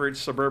this average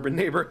suburban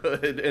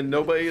neighborhood, and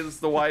nobody is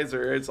the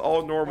wiser. It's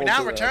all normal. We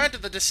now to return them.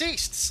 to the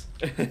deceased.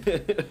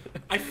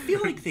 I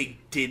feel like they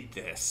did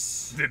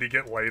this. Did he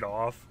get laid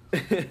off?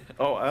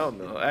 Oh, I don't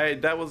know.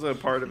 That wasn't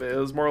a part of it. It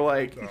was more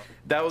like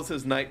that was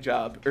his night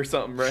job or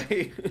something,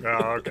 right?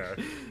 Oh, okay.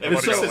 It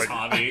was just his like,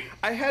 hobby.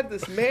 I had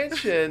this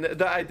mansion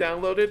that I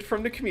downloaded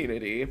from the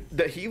community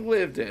that he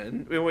lived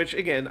in which,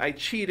 again, I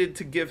cheated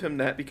to give him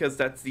that because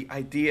that's the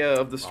idea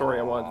of the story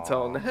I wanted to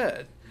tell in the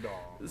head.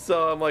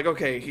 So I'm like,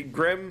 okay,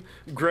 Grim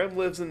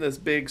lives in this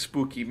big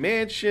spooky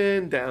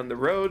mansion down the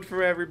road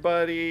from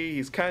everybody.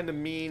 He's kind of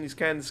mean, he's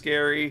kind of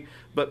scary,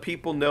 but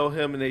people know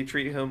him and they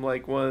treat him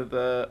like one of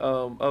the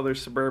other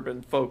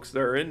suburban folks that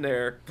are in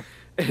there.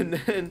 And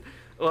then,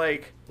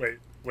 like...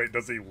 Wait,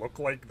 does he look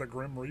like the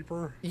Grim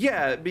Reaper?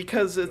 Yeah,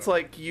 because it's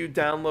like you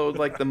download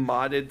like the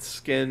modded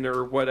skin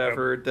or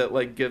whatever that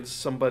like gives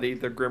somebody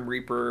the Grim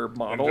Reaper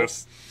model.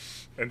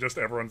 And just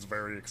everyone's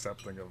very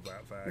accepting of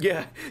that fact.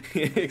 Yeah,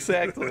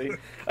 exactly.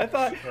 I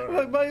thought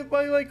my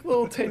like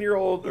little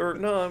 10-year-old, or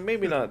no,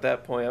 maybe not at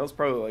that point. I was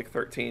probably like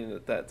 13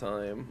 at that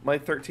time. My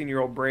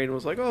 13-year-old brain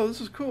was like, "Oh,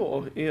 this is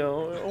cool. You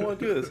know, I want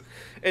to do this."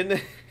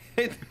 And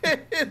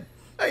then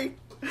I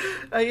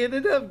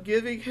ended up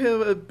giving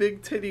him a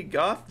big titty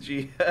goth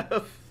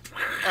GF.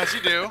 As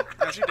you do.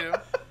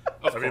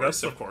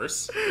 Of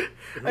course.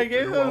 I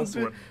gave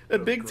him a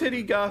big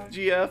titty goth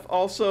GF,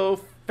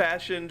 also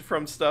fashioned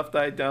from stuff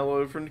that I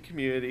downloaded from the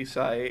community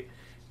site.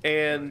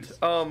 And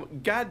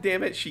god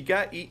damn it, she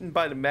got eaten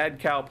by the mad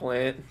cow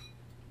plant.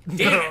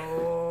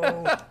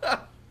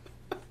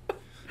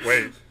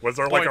 Wait, was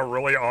there like a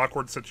really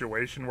awkward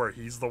situation where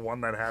he's the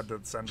one that had to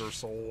send her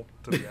soul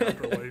to the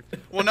afterlife?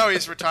 Well, no,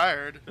 he's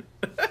retired.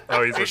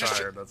 Oh, he's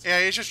retired.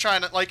 He's just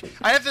trying to, like,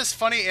 I have this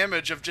funny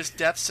image of just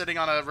Death sitting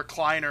on a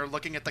recliner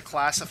looking at the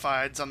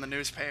classifieds on the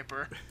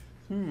newspaper.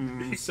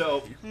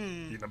 So,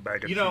 Eating a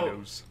bag of you know,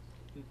 Cheetos.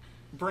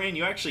 Brian,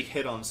 you actually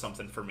hit on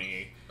something for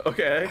me.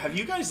 Okay. Have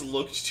you guys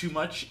looked too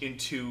much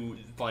into,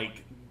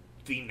 like,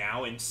 the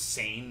now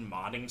insane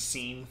modding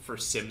scene for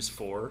Sims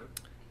 4?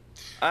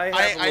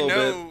 I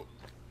know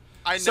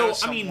So,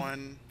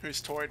 someone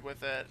who's toyed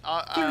with it.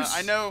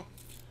 I know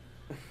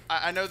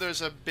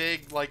there's a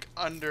big like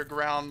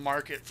underground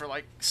market for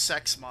like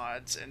sex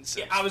mods and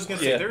Sims. Yeah, I was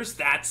gonna say there's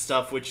that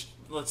stuff, which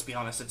let's be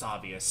honest, it's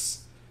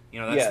obvious.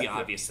 You know, that's the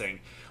obvious thing.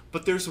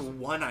 But there's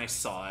one I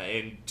saw,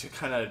 and to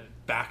kind of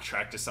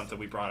backtrack to something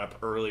we brought up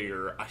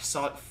earlier, I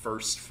saw it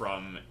first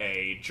from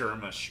a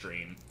Germa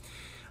stream,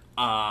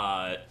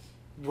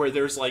 where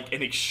there's like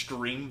an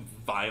extreme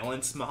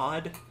violence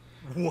mod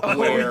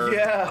Oh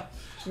yeah.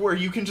 where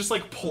you can just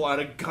like pull out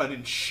a gun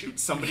and shoot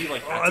somebody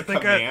like Oh, that's a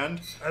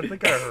command. I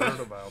think I heard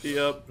about that.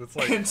 Yep. It's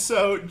like, And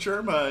so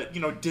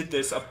Germa, did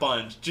this a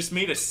bunch, just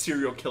made a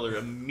serial killer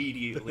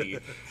immediately.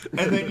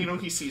 And then,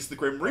 he sees the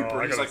Grim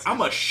Reaper. I He's gotta like, see I'm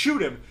gonna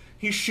shoot him.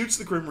 He shoots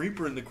the Grim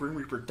Reaper, and the Grim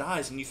Reaper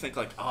dies. And you think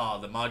like,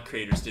 the mod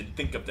creators didn't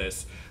think of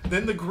this.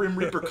 Then the Grim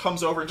Reaper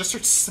comes over and just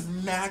starts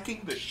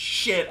smacking the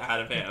shit out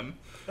of him.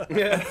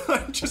 Yeah.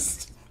 I'm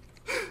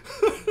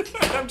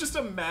just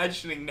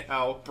imagining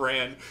now,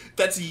 Bran,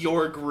 that's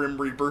your Grim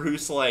Reaper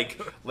who's like,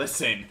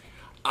 listen,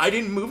 I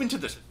didn't move into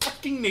this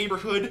fucking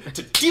neighborhood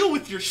to deal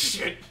with your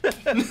shit.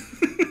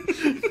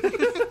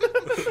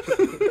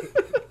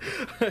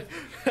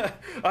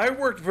 I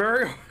worked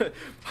very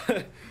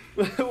hard.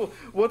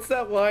 What's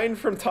that line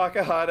from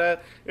Takahata?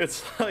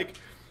 It's like,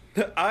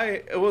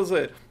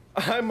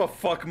 I'm a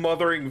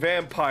fuck-mothering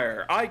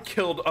vampire. I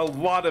killed a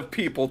lot of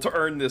people to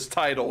earn this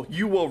title.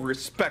 You will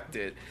respect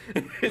it.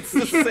 It's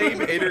the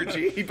same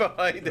energy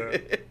behind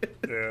it.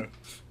 yeah,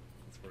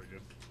 that's pretty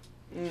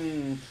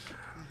good.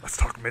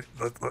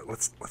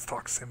 Let's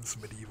talk Sims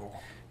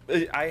Medieval.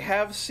 I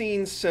have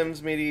seen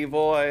Sims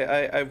Medieval.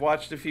 I've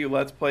watched a few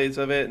Let's Plays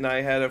of it, and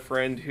I had a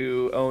friend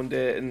who owned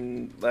it,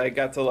 and I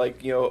got to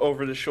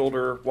over the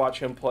shoulder watch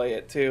him play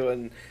it too.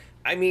 And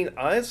I mean,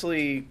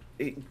 honestly,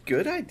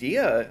 good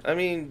idea. I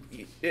mean,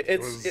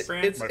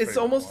 it's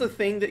almost a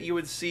thing that you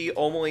would see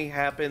only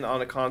happen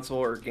on a console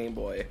or Game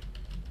Boy.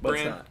 But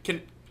it's Bran, not.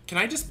 can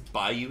I just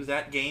buy you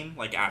that game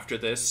after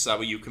this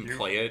so you can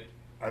play it?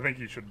 I think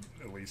you should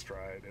at least try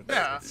it.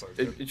 It's so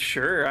good.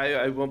 Sure,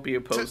 I won't be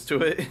opposed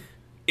to it.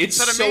 It's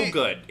So to so me-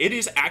 good. It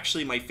is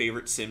actually my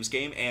favorite Sims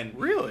game, and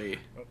Really?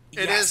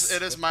 yes.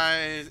 It is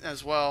mine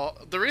as well.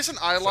 The reason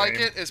I like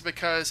Same. it is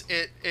because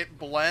it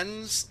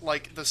blends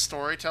like the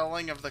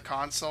storytelling of the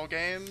console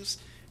games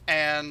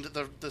and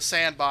the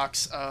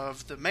sandbox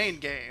of the main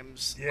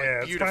games.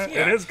 Yeah, beautifully.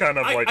 it is kind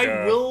of like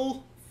I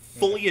will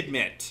fully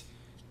admit,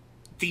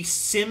 the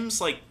Sims,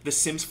 like the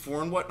Sims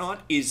 4 and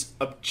whatnot, is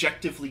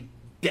objectively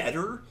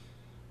better,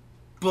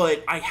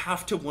 but I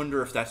have to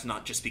wonder if that's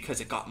not just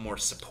because it got more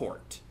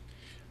support.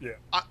 Yeah.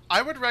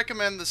 I would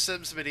recommend The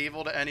Sims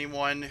Medieval to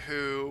anyone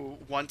who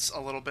wants a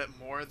little bit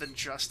more than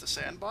just a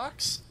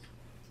sandbox.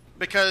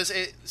 Because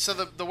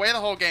the way the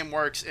whole game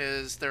works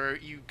is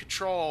you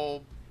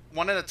control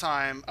one at a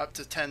time up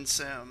to 10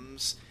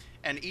 Sims,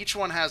 and each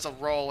one has a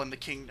role in the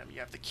kingdom. You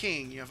have the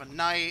king, you have a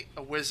knight,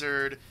 a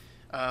wizard,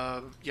 you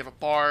have a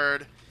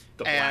bard,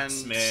 The and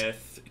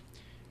blacksmith,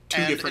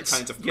 two and different it's-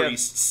 kinds of You have-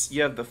 priests.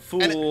 You have the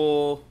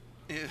fool.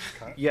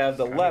 You have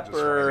the Kinda just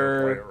wanna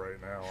leper. play it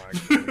right now,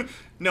 actually.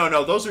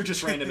 No, those are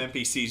just random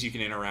NPCs you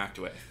can interact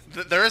with.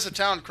 there is a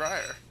town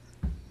crier.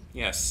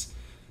 Yes.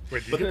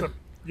 Wait, you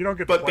don't get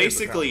to but play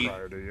basically- the town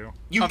crier, do you?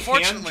 You can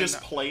Unfortunately,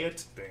 just no. play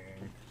it. Dang.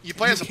 You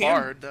play You as a can-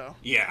 bard, though.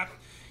 Yeah.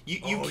 You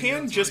Oh, yeah,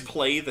 can that's just right.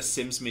 play the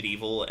Sims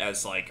Medieval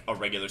as like a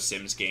regular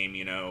Sims game,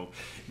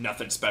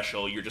 nothing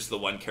special. You're just the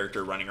one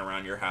character running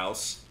around your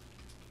house.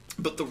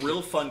 But the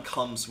real fun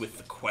comes with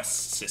the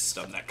quest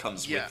system that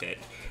comes with it.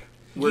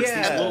 Where it's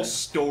Yeah. these little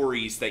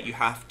stories that you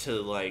have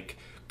to like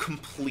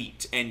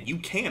complete, and you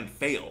can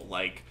fail.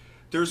 Like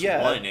there's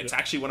Yeah. one, it's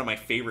actually one of my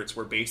favorites,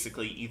 where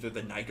basically either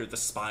the knight or the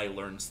spy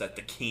learns that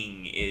the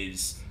king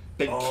is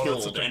been Oh, that's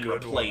killed such a and good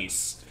one.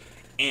 replaced.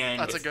 And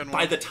That's a good by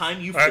one. the time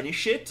you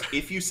finish it,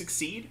 if you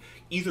succeed,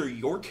 either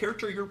your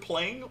character you're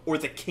playing or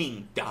the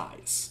king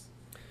dies.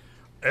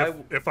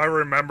 If I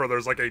remember,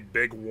 there's like a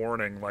big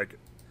warning, like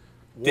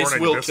This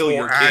will kill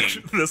your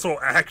king. This will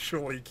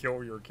actually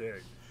kill your king.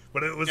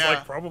 But it was Yeah.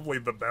 like probably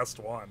the best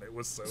one. It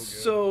was so good.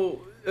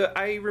 So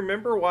I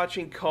remember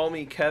watching Call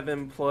Me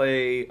Kevin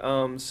play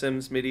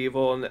Sims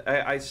Medieval, and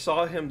I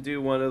saw him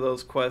do one of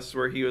those quests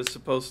where he was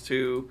supposed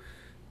to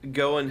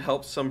go and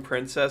help some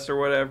princess or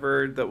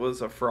whatever that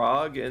was a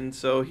frog, and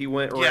so he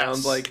went around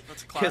Yes, like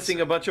that's a classic. kissing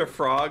a bunch of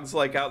frogs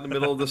like out in the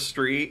middle of the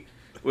street.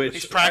 Which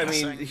He's I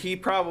practicing. mean, he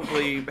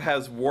probably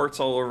has warts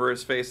all over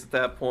his face at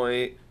that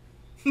point.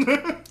 He's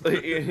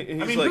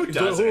who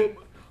doesn't?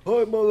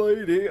 Hi, my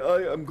lady.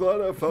 I'm glad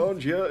I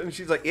found you. And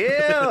she's like,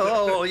 yeah,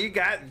 oh, you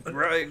got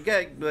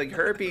like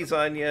herpes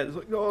on you. It's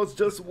like, no, it's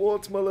just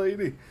warts, my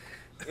lady.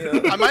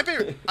 I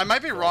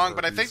might be wrong,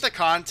 but I think the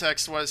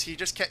context was he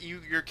just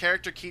your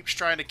character keeps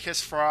trying to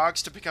kiss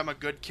frogs to become a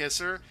good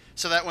kisser,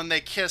 so that when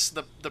they kiss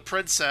the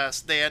princess,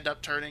 they end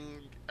up turning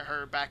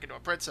her back into a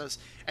princess,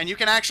 and you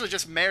can actually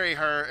just marry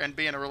her and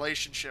be in a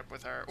relationship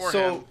with her or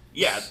him.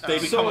 Yeah, they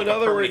become So like in a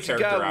other permanent words, you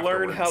character gotta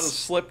learn how to afterwards.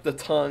 slip the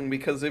tongue,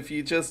 because if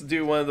you just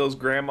do one of those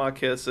grandma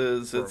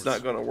kisses, it's Gross.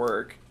 not going to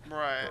work.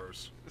 Right.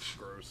 Gross.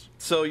 Gross.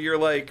 So you're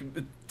like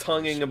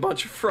tonguing a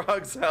bunch of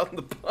frogs out in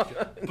the pond.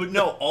 But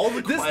no, all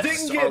the This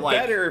quests didn't are get like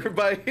better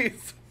by.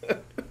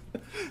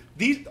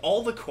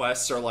 all the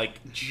quests are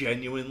like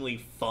genuinely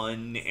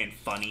fun and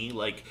funny.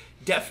 Like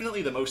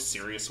definitely the most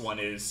serious one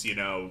is,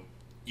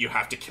 you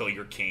have to kill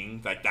your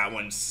king. Like that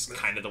one's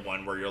kind of the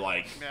one where you're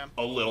like Yeah.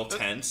 a little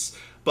tense.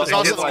 But There's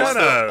also otherwise the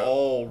they're one-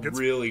 all gets-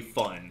 really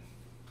fun.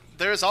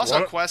 There's also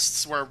What?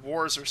 quests where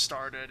wars are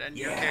started, and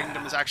your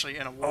kingdom is actually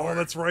in a war. Oh,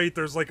 that's right.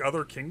 There's like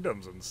other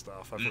kingdoms and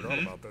stuff. I forgot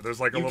about that. There's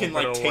like a You little can bit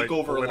like of take like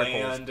over political.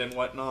 land and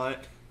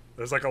whatnot.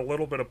 There's like a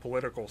little bit of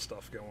political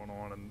stuff going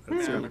on, and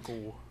it's kind of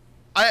cool.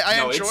 I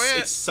No, enjoy it.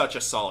 it's such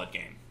a solid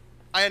game.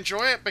 I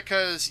enjoy it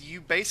because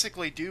you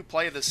basically do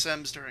play The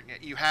Sims during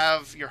it. You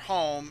have your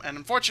home, and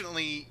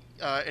unfortunately,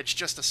 it's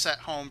just a set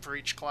home for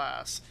each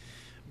class.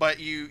 But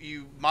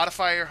you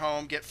modify your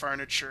home, get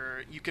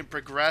furniture. You can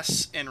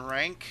progress in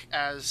rank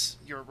as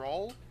your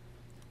role,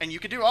 and you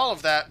can do all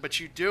of that. But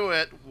you do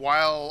it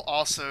while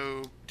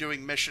also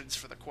doing missions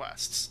for the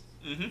quests.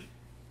 Mm-hmm.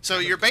 So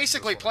you're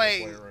basically Just wanted to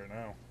playing. play right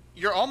now.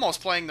 You're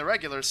almost playing the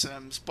regular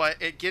Sims, but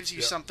it gives you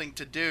Yep. something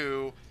to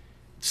do.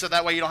 So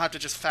that way you don't have to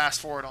just fast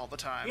forward all the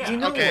time. Yeah, You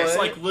know okay. it's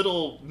what? like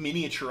little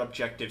miniature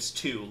objectives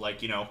too, like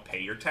pay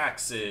your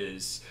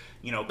taxes,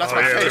 That's my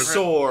craft a favorite.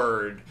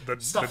 sword, The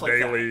stuff like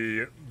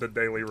that. the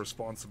daily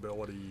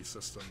responsibility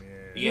system.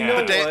 Yeah. You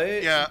know The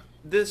what? yeah.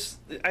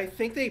 I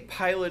think they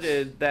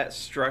piloted that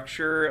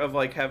structure of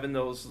like having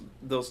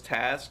those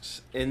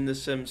tasks in The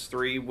Sims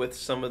 3 with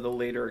some of the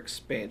later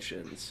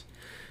expansions.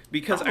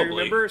 Because I Probably.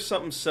 remember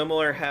something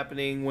similar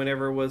happening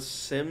whenever it was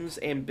Sims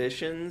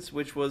Ambitions,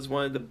 which was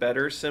one of the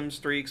better Sims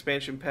 3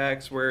 expansion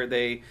packs where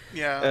they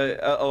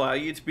allow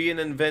you to be an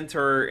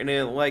inventor, and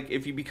then, like,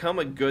 if you become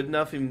a good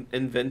enough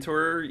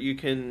inventor, you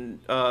can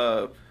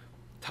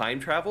time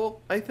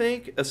travel, I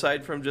think,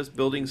 aside from just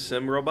building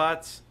sim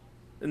robots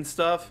and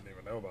stuff. I didn't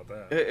even know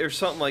about that. Or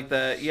something like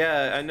that.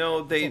 Yeah, I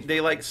know they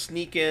like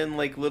sneak in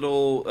like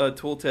little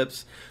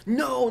tooltips.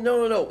 No.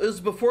 It was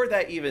before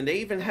that even. They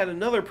even had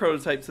another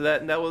prototype to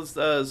that, and that was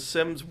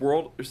Sims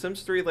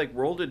 3 like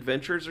World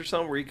Adventures or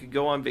something, where you could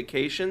go on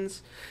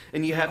vacations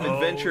and you have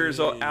adventures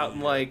out in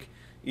like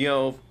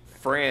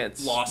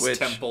France, Lost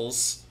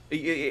temples.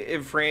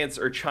 in France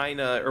or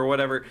China or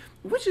whatever,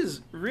 which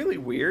is really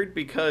weird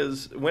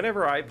because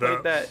whenever I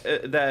played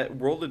that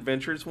World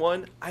Adventures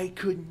one, I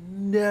could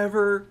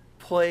never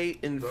play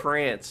in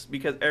France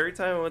because every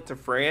time I went to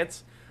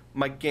France,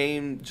 my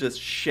game just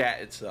shat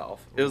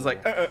itself. It was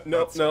like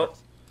no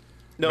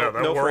that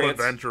World France.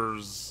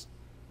 Adventures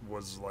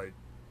was like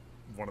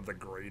one of the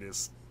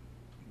greatest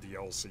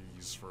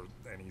DLCs for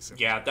any Sims.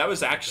 Yeah, that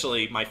was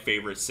actually my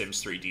favorite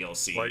Sims 3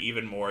 DLC, Like,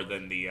 even more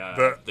than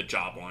the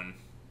job one.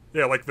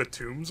 Yeah, like the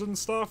tombs and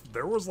stuff.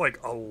 There was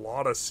like a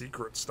lot of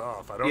secret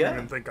stuff. I don't Yeah.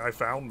 even think I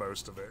found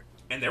most of it.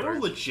 And there were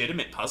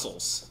legitimate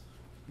puzzles.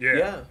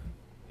 Yeah,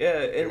 And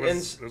it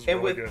was and really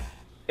with good.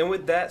 and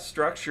with that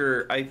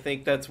structure, I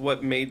think that's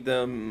what made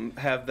them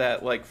have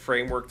that like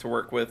framework to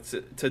work with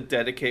to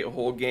dedicate a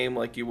whole game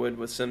like you would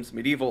with Sims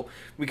Medieval.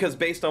 Because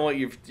based on what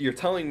you're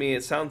telling me,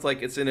 it sounds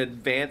like it's an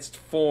advanced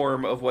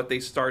form of what they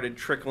started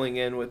trickling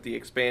in with the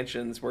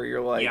expansions, where you're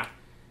like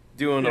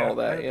doing all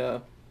that. Yeah.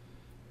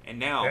 And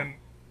now, And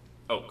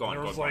go on.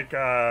 there was go on. like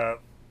I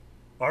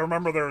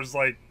remember there was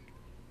like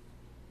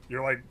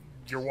you're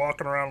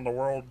walking around in the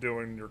world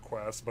doing your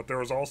quests, but there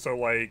was also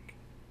like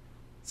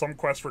some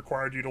quests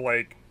required you to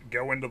like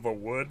go into the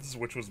woods,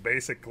 which was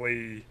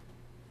basically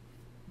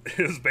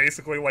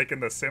like in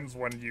The Sims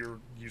when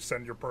you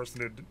send your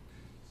person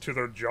to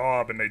their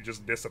job and they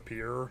just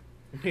disappear.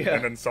 Yeah.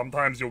 And then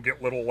sometimes you'll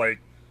get little like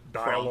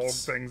dialogue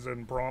Prompts. things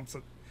and prompts.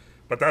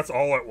 But that's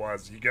all it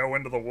was. You go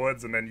into the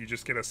woods and then you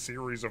just get a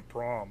series of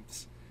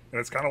prompts. And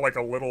it's kind of like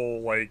a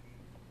little like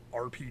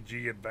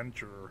RPG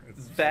adventure.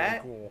 It's really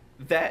cool.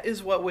 That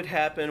is what would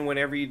happen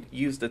whenever you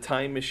used a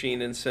time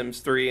machine in Sims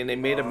 3, and they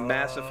made a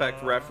Mass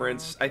Effect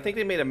reference. I think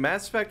they made a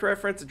Mass Effect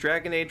reference, a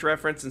Dragon Age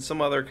reference, and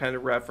some other kind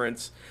of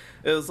reference.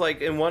 It was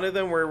like in one of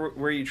them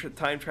where you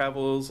time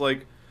travel, it was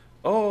like,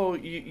 oh,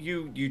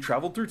 you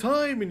traveled through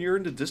time and you're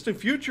in the distant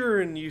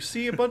future and you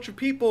see a bunch of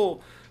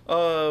people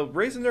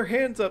raising their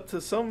hands up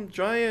to some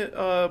giant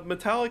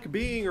metallic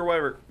being or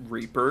whatever,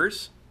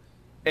 Reapers.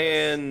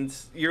 And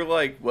you're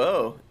like,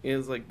 whoa,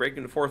 it's like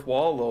breaking the fourth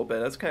wall a little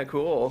bit. That's kind of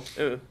cool.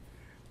 Ew.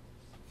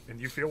 And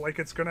you feel like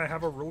it's going to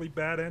have a really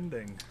bad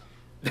ending.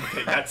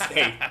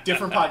 Okay,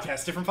 different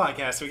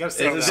podcast. We got to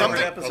stay on It's a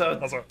that.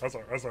 different episode.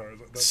 I'm sorry.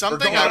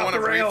 Something We're I going want to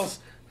off the brief. rails.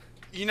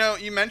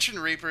 You mentioned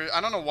Reaper. I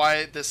don't know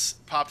why this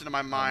popped into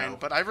my mind, no.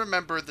 but I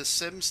remember The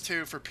Sims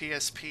 2 for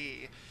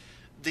PSP.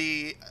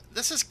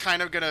 This is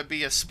kind of gonna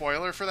be a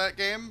spoiler for that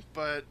game,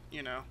 but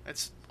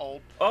it's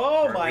old.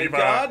 Oh my Leave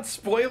god,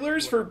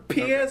 spoilers for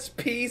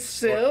PSP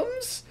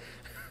Sims?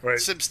 Wait,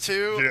 Sims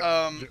 2.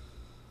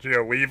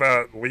 Gio,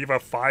 leave a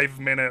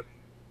 5-minute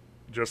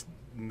just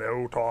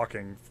no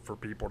talking for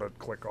people to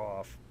click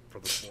off for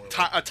the spoiler.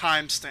 A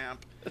timestamp.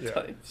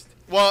 Yeah.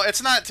 Well,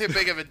 it's not too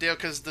big of a deal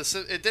because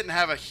it didn't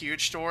have a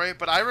huge story,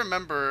 but I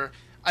remember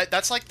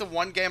that's like the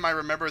one game I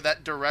remember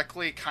that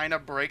directly kind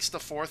of breaks the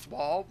fourth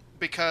wall,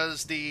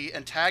 because the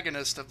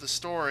antagonist of the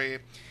story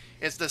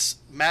is this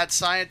mad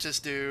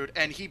scientist dude,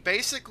 and he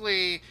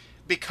basically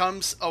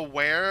becomes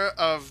aware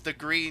of the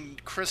green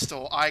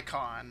crystal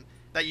icon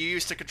that you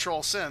use to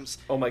control Sims.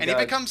 Oh my and God.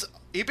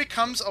 he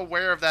becomes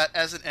aware of that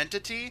as an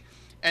entity,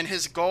 and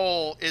his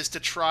goal is to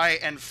try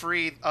and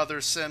free other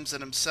Sims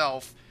and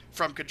himself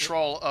from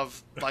control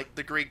of like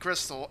the green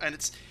crystal, and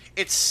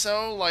it's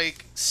so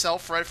like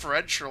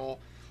self-referential.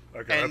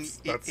 Okay, And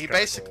that's he kinda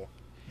basically cool.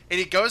 and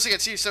he goes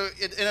against you. So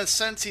in a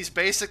sense, he's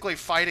basically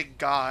fighting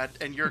God,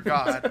 and you're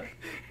God.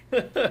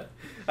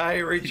 I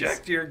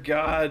reject your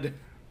god.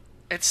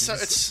 It's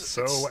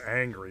So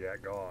angry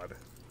at God.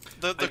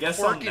 the I guess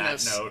on that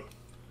quirkiness. note,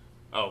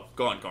 oh,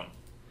 go on.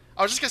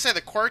 I was just gonna say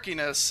the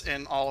quirkiness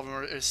in all of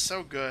them is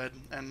so good,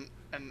 and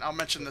I'll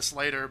mention this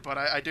later, but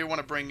I do want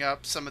to bring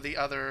up some of the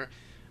other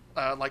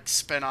like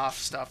spin-off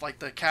stuff, like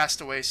the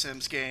Castaway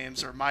Sims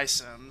games or My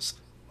Sims.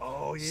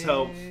 Oh yeah,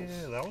 So-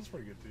 that was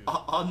pretty good too.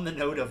 On the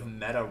note of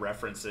meta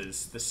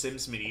references, The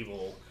Sims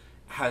Medieval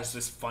has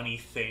this funny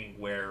thing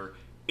where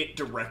it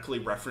directly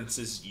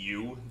references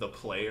you, the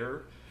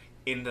player,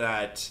 in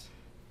that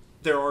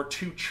there are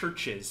two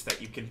churches that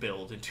you can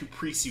build and two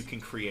priests you can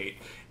create,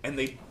 and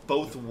they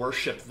both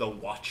worship the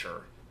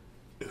Watcher,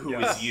 who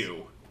is Yes.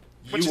 you.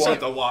 Which You is are a-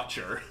 the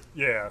Watcher.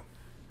 Yeah,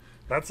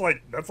 that's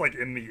like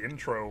in the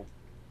intro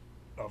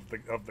of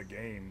the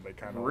game. They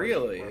kind of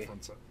Really?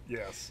 reference it.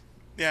 Yes.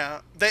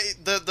 Yeah,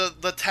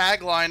 the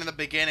tagline in the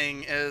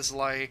beginning is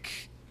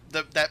like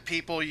that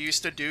people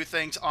used to do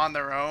things on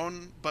their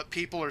own, but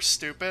people are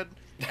stupid,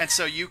 and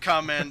so you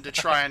come in to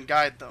try and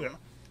guide them.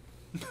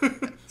 Yeah.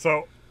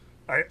 So,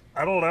 I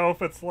don't know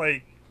if it's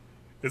like,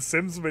 is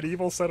Sims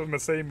Medieval set in the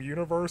same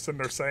universe, and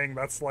they're saying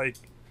that's like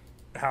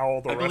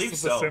how the I rest believe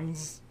of the so.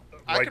 Sims.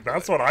 I Like could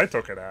that's believe- what I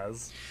took it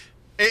as.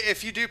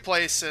 If you do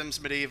play Sims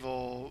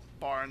Medieval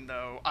Barn,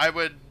 though, I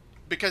would,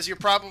 because you're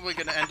probably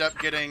going to end up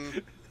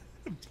getting.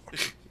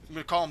 I'm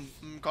gonna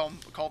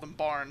call them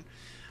Barn.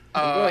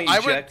 I'm going to I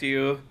would. eject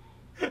you.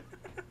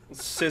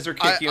 Scissor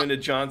kick you into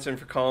Johnson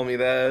for calling me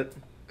that.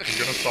 Are you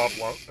gonna stop?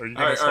 Are you All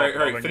gonna right, stop all right, all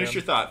right. loving Finish him?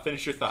 your thought.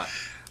 Finish your thought.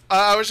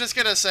 I was just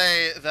gonna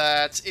say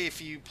that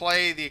if you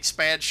play the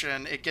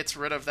expansion, it gets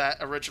rid of that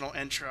original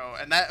intro,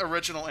 and that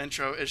original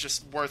intro is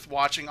just worth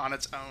watching on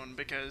its own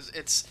because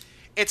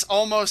it's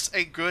almost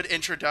a good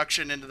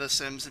introduction into The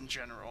Sims in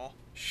general.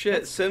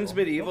 Shit, Sims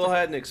Medieval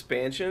had an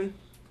expansion?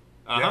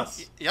 Uh-huh.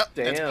 Yes. Yep,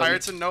 it's Damn.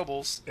 Pirates and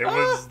Nobles. It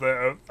was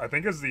I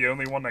think it's the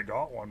only one that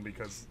got one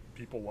because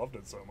people loved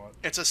it so much.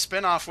 It's a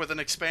spin-off with an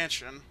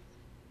expansion.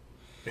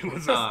 It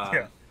was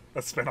Uh,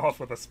 a spin-off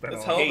with a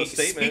spin-off. hell of a Hey,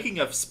 statement. speaking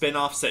of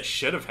spin-offs that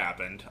should have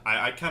happened,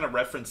 I kind of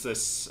referenced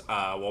this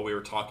while we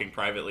were talking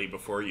privately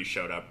before you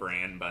showed up,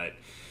 Bran, but,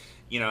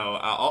 you know,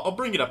 I'll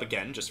bring it up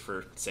again just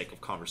for sake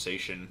of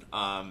conversation.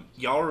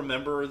 Y'all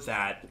remember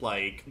that,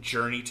 like,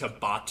 Journey to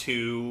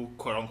Batu,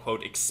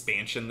 quote-unquote,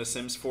 expansion The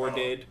Sims 4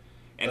 did?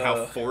 And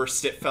how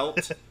forced it felt?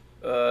 It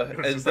was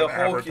And just the an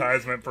whole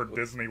advertisement for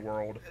Disney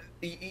World.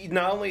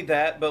 not only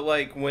that, but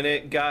like when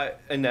it got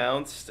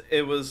announced,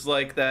 it was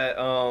like that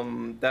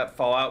that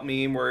Fallout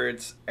meme where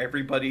it's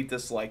everybody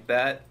disliked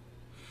that.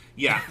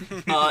 Yeah.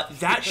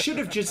 That should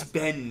have just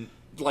been,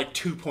 like,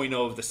 2.0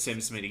 of The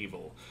Sims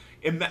Medieval.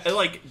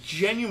 Like,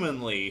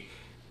 genuinely,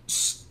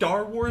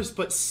 Star Wars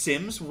but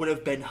Sims would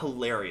have been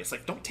hilarious.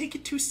 Like, don't take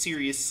it too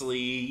seriously,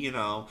 you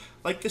know,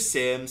 like The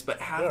Sims, but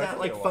have Yeah, that, that'd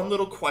like, be a fun lot.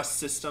 little quest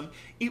system.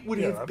 It would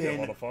Yeah, have that'd be a been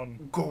lot of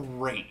fun.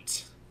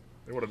 great.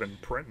 They would have been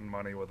printing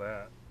money with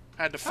that.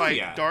 I had to fight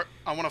yeah.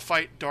 I want to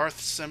fight Darth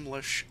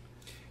Simlish.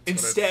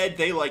 Instead,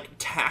 they, like,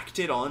 tacked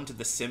it on to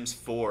The Sims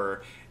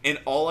 4, and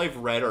all I've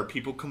read are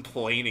people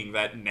complaining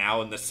that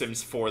now in The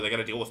Sims 4 they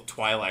gotta deal with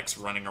Twi'leks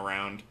running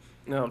around.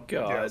 Oh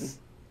god. Yes.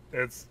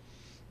 It's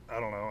I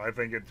don't know. I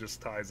think it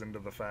just ties into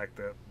the fact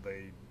that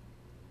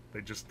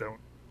they just don't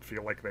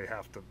feel like they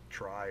have to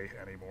try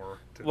anymore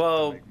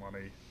to make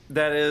money.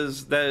 That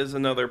is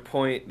another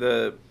point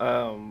that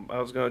I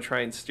was going to try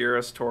and steer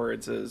us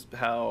towards, is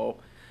how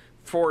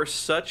for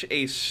such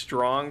a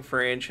strong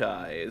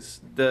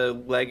franchise, the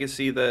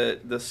legacy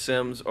that The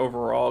Sims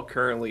overall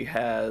currently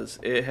has,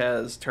 it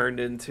has turned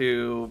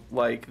into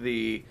like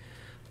the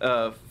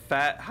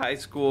fat high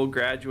school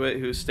graduate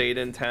who stayed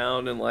in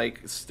town and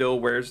like still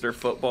wears their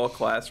football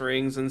class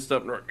rings and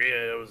stuff. And,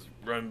 yeah, I was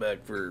running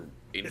back for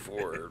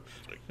 84.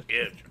 Like,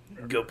 yeah,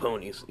 go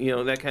ponies. You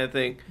know, that kind of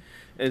thing.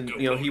 And Go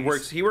you know,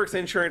 ponies. he works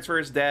insurance for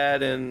his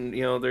dad, and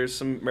you know, there's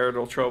some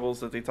marital troubles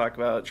that they talk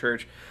about at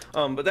church.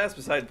 But that's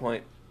beside the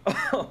point.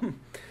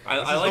 I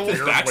like this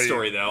weirdly-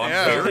 backstory, though. I'm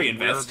Yeah. very Weirdly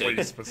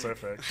invested.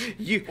 specific.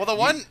 Well,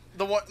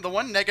 the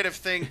one negative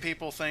thing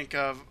people think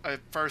of at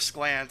first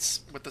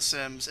glance with The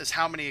Sims is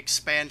how many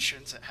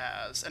expansions it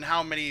has and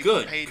how many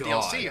Good paid God.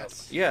 DLC.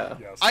 Yes. Yeah.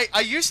 Yes.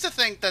 I used to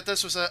think that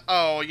this was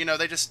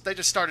they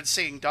just started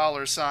seeing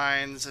dollar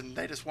signs and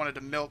they just wanted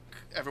to milk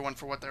everyone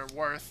for what they're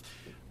worth.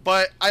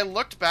 But I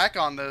looked back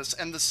on this,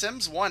 and The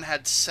Sims 1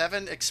 had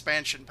 7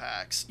 expansion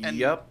packs. And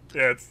Yep.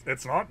 Yeah,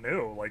 it's not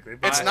new. Like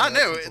they've been It's doing not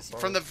that new. since the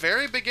From the start.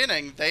 very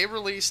beginning, they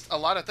released a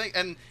lot of things,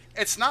 and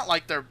it's not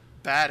like they're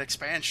bad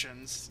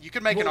expansions. You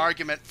could make an Well,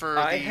 argument for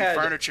I the had-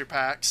 furniture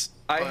packs.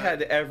 I but-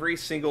 had every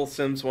single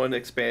Sims 1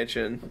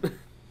 expansion.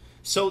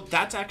 So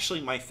that's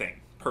actually my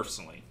thing,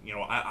 personally. You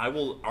know, I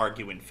will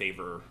argue in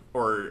favor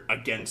or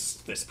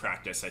against this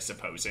practice, I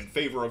suppose, in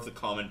favor of the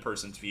common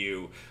person's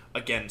view,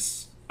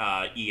 against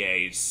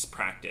EA's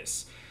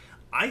practice.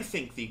 I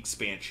think the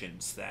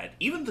expansions that,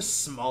 even the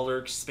smaller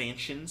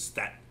expansions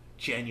that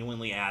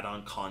genuinely add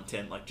on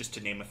content, like just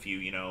to name a few,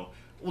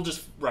 we'll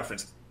just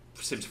reference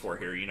Sims 4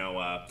 here,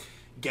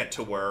 Get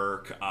to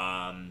Work,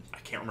 I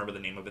can't remember the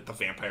name of it, the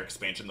Vampire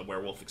expansion, the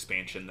Werewolf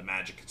expansion, the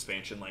Magic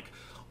expansion, like,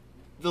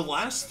 the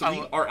last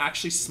three are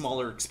actually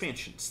smaller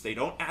expansions. They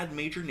don't add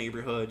major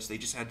neighborhoods, they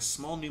just add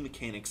small new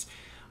mechanics.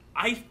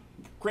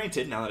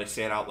 Granted, now that I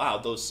say it out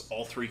loud,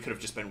 all three could have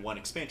just been one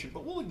expansion,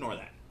 but we'll ignore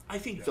that. I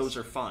think those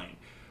are fine.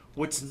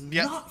 What's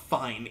not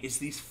fine is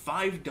these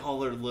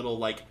 $5 little,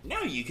 like,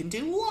 now you can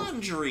do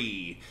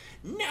laundry.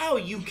 Now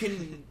you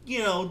can,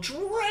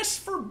 dress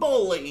for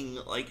bowling.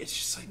 Like, it's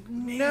just like,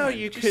 man. Now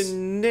you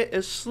can knit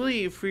a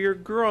sleeve for your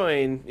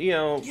groin.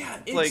 Yeah,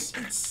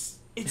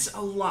 it's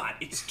a lot.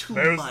 It's too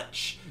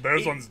much.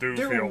 Those ones do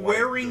feel like they're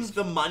wearing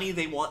the money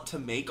they want to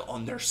make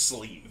on their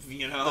sleeve,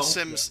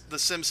 The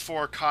Sims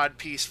 4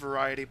 codpiece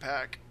variety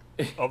pack.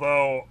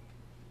 Although,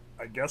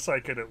 I guess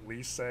I could at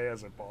least say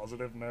as a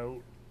positive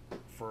note,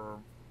 for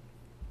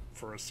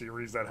a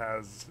series that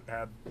has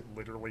had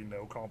literally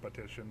no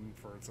competition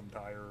for its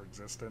entire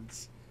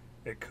existence,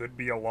 it could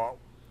be a lot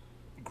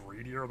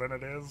greedier than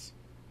it is.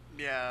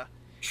 Yeah.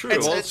 True.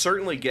 It's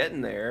certainly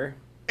getting there.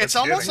 It's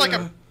almost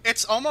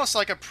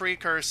like a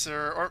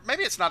precursor, or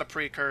maybe it's not a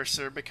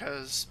precursor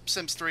because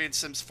Sims 3 and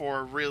Sims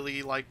 4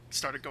 really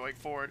started going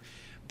forward.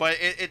 But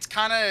it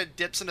kind of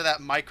dips into that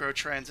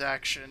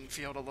microtransaction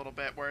field a little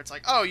bit, where it's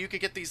like, oh, you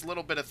could get these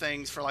little bit of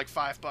things for like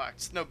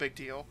 $5, no big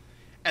deal,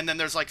 and then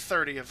there's like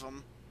 30 of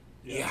them.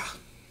 Yeah.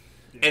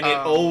 And it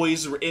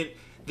always...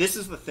 This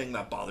is the thing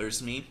that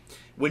bothers me.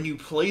 When you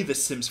play The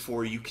Sims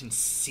 4, you can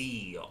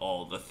see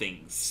all the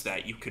things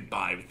that you could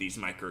buy with these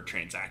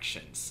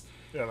microtransactions.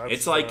 Yeah,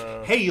 it's like,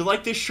 hey, you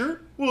like this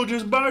shirt? Well,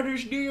 just buy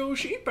this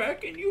DLC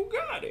pack and you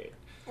got it.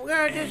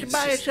 Well, just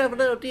buy yourself a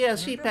little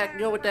DLC pack and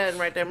go with that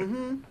right there.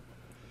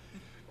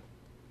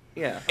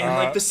 Yeah.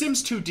 And The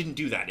Sims 2 didn't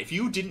do that. If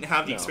you didn't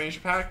have the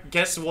expansion pack,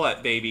 guess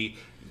what, baby?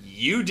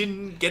 You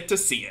didn't get to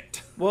see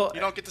it. Well,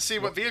 you don't get to see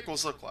what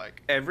vehicles look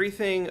like.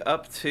 Everything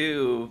up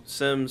to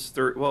Sims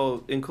 3,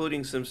 well,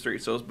 including Sims 3.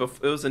 So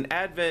it was an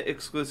Advent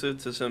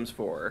exclusive to Sims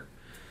 4.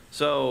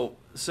 So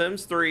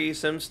Sims 3,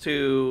 Sims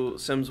 2,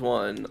 Sims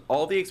 1,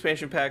 all the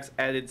expansion packs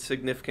added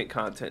significant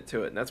content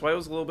to it. And that's why it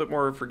was a little bit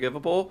more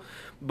forgivable.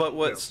 But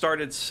what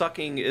started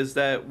sucking is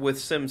that with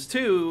Sims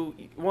 2,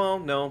 well,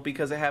 no,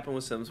 because it happened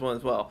with Sims 1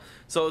 as well.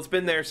 So it's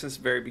been there since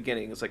the very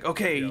beginning. It's like,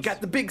 okay, you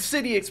got the Big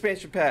City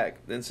expansion pack.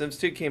 Then Sims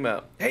 2 came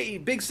out. Hey,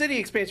 Big City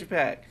expansion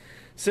pack.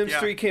 Sims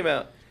 3 came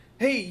out.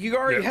 Hey, you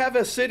already have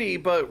a city,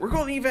 but we're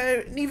going to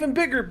even an even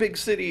bigger Big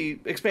City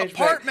expansion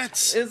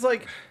Apartments. pack. It's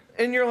like...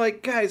 And you're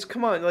like, guys,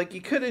 come on! Like,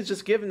 you could have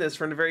just given this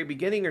from the very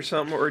beginning or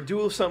something, or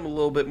do something a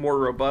little bit more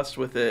robust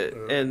with it.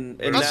 And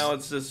now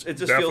it just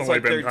feels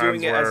like they're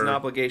doing it as an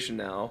obligation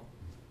now.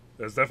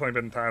 There's definitely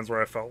been times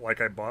where I felt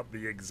like I bought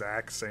the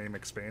exact same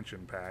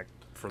expansion pack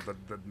for the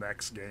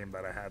next game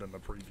that I had in the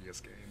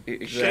previous game.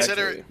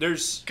 Exactly.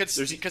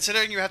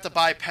 Considering you have to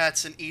buy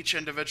pets in each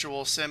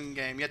individual sim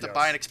game, you have to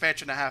buy an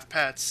expansion to have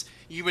pets.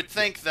 You would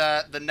think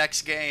that the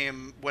next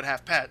game would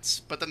have pets,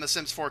 but then The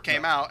Sims 4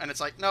 came out, and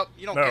it's like, nope,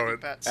 you don't get any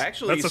pets.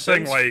 Actually, that's the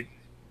thing. Like,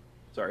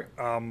 sorry,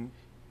 you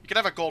could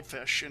have a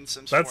goldfish in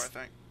Sims 4, I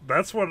think.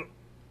 That's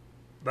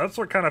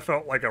what kind of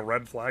felt like a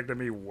red flag to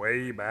me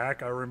way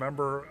back. I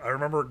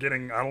remember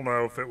getting, I don't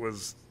know if it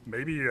was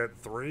maybe at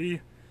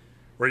 3,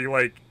 where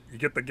you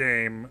get the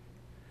game,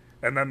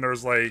 and then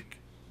there's like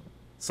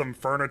some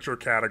furniture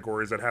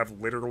categories that have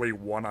literally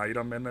one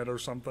item in it or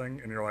something,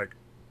 and you're like,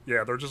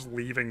 yeah, they're just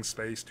leaving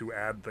space to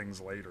add things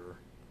later.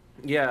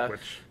 Yeah.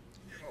 Which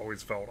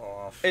always felt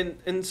off.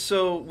 And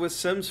so with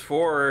Sims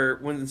 4,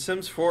 when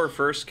Sims 4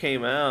 first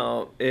came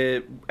out,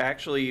 it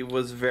actually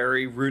was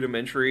very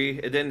rudimentary.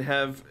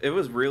 It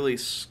was really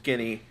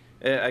skinny,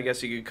 I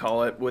guess you could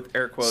call it, with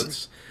air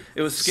quotes.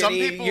 It was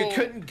skinny. You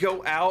couldn't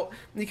go out,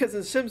 because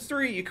in Sims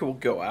 3 you could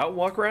go out and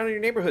walk around in your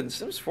neighborhood. In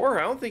Sims 4,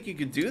 I don't think you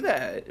could do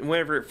that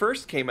whenever it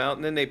first came out,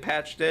 and then they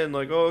patched in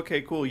like, oh,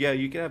 okay, cool, yeah,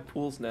 you can have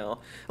pools now.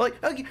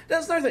 Like, okay,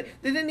 that's another thing.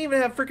 They didn't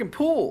even have freaking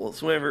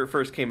pools whenever it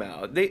first came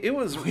out. It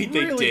was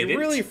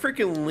really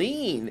freaking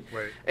lean.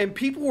 Wait. And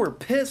people were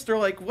pissed. They're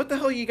like, what the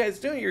hell are you guys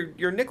doing?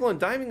 You're nickel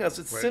and diming us.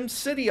 It's Sim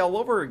City all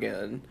over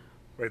again.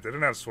 Wait, they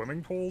didn't have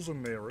swimming pools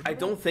in the original? I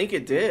don't think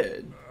it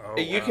did. Oh,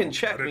 you can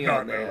check me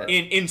on that.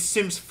 In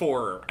Sims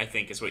 4, I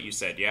think is what you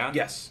said, yeah?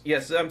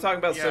 Yes, I'm talking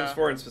about Sims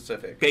 4 in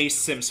specific. Base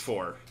Sims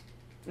 4.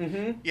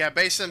 Mm-hmm. Yeah,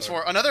 base Sims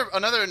 4.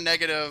 Another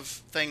negative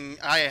thing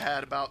I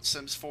had about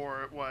Sims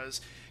 4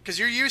 was, because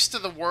you're used to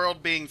the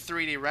world being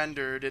 3D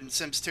rendered in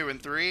Sims 2 and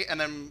 3,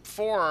 and then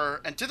 4,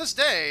 and to this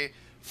day,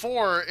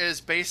 4 is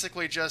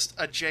basically just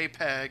a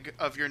JPEG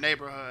of your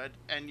neighborhood,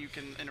 and you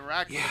can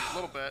interact with it a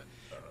little bit.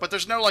 But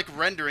there's no,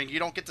 rendering. You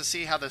don't get to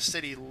see how the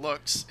city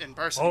looks in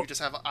person. You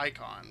just have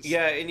icons.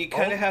 Yeah, and you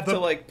kind of have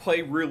to,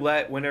 play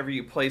roulette whenever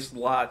you place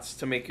lots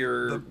to make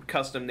your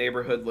custom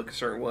neighborhood look a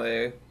certain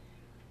way.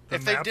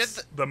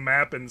 The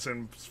map in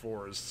Sims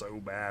 4 is so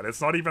bad.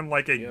 It's not even,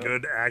 a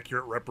good,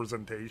 accurate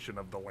representation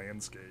of the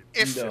landscape.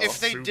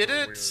 If they did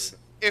it...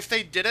 if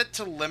they did it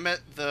to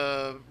limit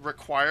the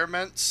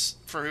requirements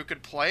for who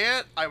could play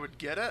it, I would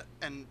get it.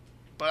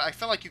 But I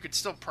feel like you could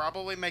still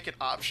probably make it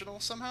optional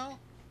somehow.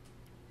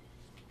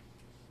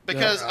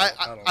 Because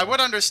I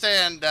would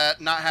understand that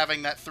not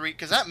having that 3,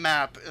 because that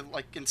map,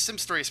 like in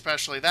Sims 3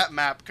 especially, that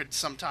map could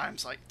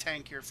sometimes like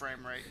tank your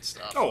frame rate and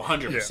stuff. Oh,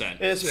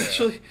 100%.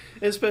 And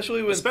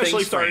especially when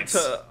things start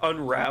to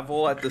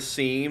unravel at the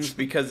seams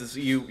because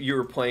you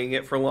were playing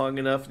it for long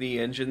enough, the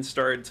engine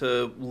started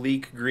to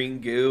leak green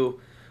goo.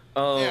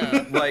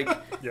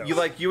 You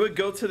would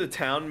go to the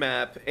town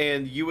map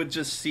and you would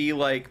just see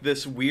like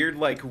this weird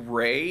like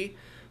ray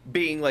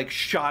being like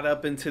shot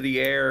up into the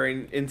air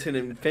and into an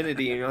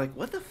infinity, and you're like,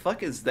 what the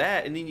fuck is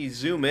that? And then you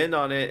zoom in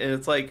on it and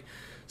it's like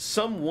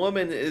some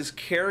woman is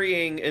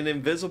carrying an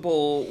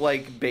invisible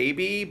like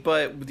baby,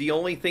 but the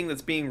only thing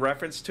that's being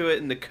referenced to it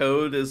in the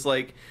code is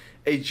like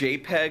a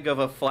JPEG of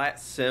a flat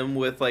sim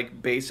with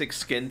like basic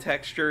skin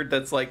texture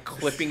that's like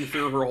clipping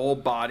through her whole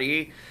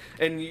body,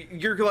 and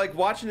you're like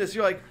watching this,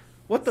 you're like,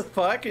 what the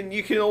fuck? And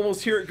you can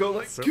almost hear it go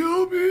like,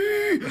 kill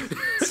me!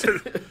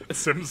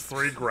 Sims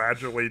 3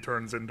 gradually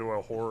turns into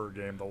a horror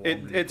game.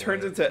 It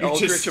turns into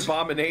Eldritch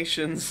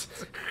Abominations.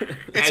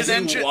 As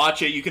you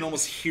watch it, you can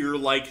almost hear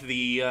like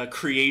the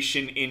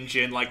creation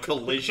engine, like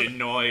collision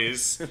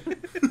noise.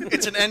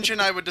 It's an engine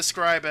I would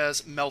describe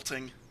as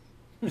melting.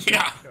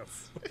 Yeah.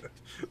 Yes.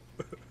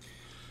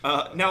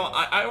 Now,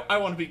 I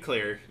want to be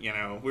clear, you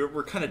know,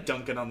 we're kind of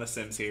dunking on The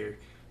Sims here.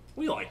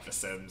 We like The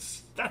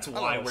Sims. That's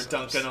why we're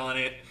dunking on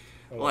it.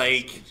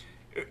 Like,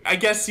 I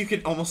guess you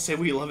could almost say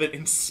we love it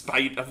in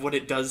spite of what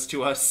it does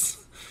to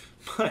us.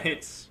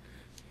 But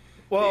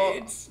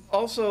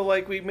also,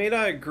 like, we may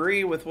not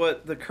agree with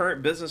what the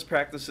current business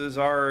practices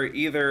are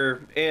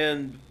either,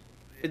 and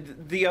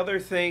the other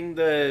thing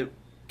that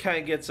kind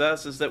of gets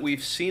us is that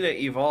we've seen it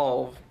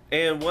evolve,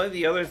 and one of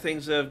the other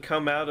things that have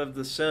come out of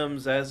The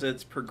Sims as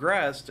it's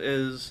progressed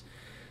is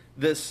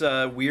this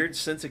weird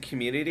sense of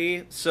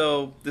community.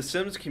 So the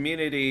Sims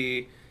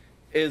community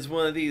is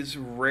one of these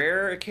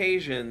rare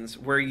occasions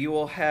where you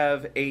will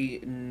have a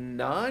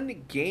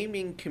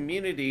non-gaming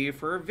community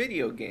for a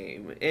video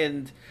game.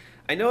 And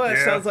I know that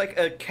sounds like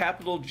a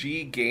capital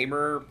G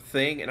gamer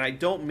thing, and I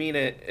don't mean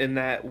it in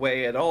that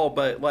way at all,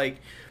 but like,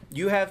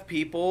 you have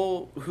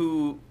people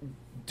who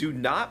do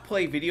not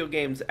play video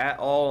games at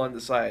all on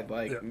the side.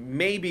 Like,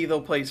 maybe they'll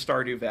play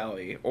Stardew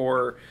Valley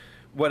or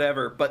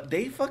whatever, but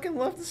they fucking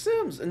love The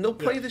Sims, and they'll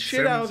play the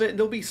shit out of it, and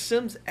they'll be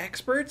Sims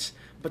experts,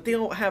 but they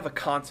don't have a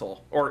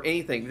console or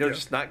anything. They're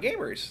just not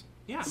gamers.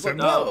 Yeah,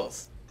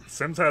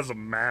 Sims has a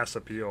mass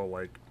appeal.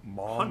 Like,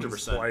 moms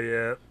 100%. play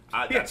it.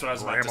 That's what I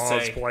was about to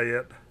grandmas say. play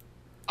it.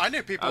 I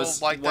knew people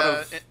like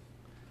that.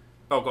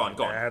 Oh, go on.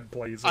 Dad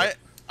plays it.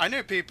 I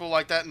knew people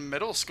like that in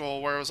middle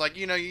school, where it was like,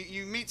 you know,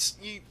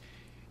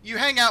 you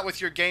hang out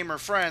with your gamer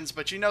friends,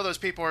 but you know those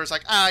people are just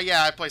like,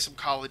 yeah, I play some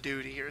Call of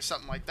Duty or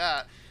something like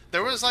that.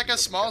 There was like a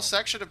small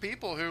section of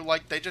people who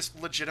like, they just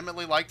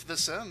legitimately liked The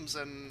Sims,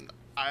 and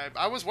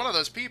I was one of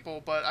those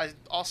people, but I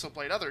also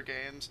played other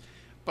games.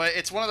 But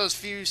it's one of those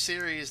few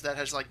series that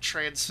has like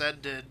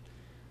transcended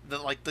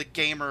the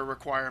gamer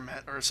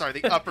requirement, or sorry,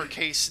 the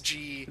uppercase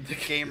G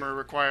gamer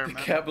requirement.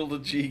 The capital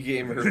G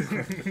gamer.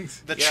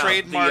 The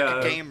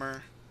trademark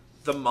gamer.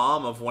 The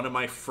mom of one of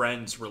my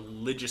friends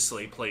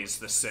religiously plays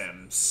The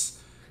Sims.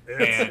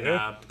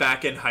 And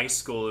back in high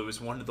school, it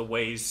was one of the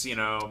ways, you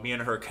know, me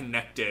and her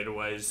connected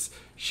was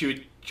she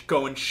would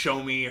go and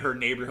show me her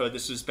neighborhood.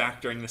 This was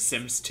back during The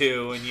Sims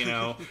 2, and, you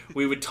know,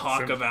 we would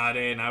talk about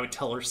it, and I would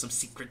tell her some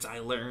secrets I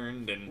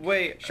learned. And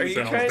wait, are you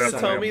trying to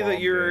tell me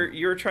that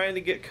you're trying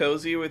to get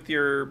cozy with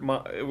your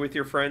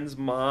friend's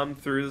mom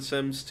through The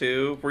Sims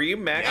 2? Were you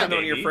macking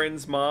on your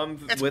friend's mom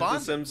with The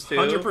Sims 2?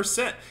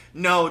 100%.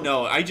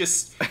 No,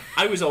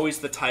 I was always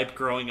the type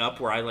growing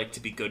up where I like to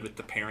be good with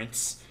the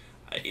parents.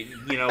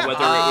 You know, whether it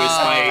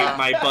was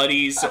my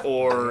buddies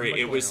or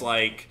it was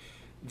like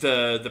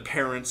the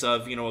parents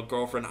of, you know, a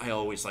girlfriend, I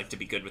always like to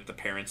be good with the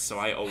parents, so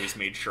I always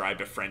made sure I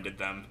befriended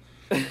them.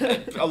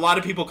 A lot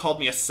of people called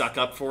me a suck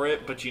up for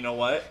it, but you know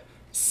what?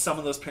 Some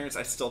of those parents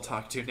I still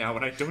talk to now,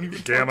 and I don't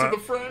even talk to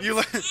the friends.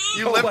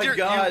 Oh my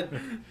god!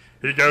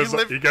 He goes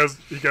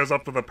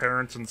up to the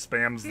parents and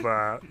spams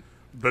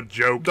the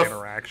joke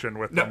interaction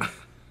with them.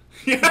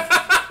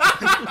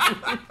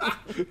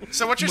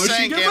 So what you're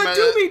saying,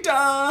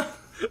 Gamma?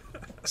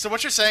 So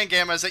what you're saying,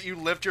 Gamma, is that you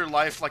lived your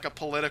life like a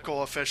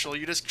political official.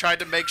 You just tried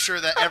to make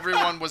sure that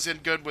everyone was in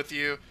good with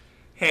you.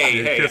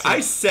 Hey, I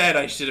said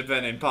I should have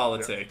been in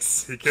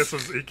politics. Yeah.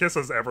 He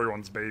kisses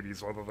everyone's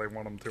babies, whether they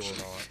want him to or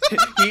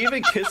not. He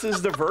even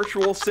kisses the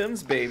virtual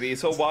Sims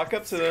babies. He'll walk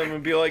up to them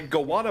and be like,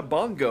 "Go on a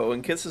bongo,"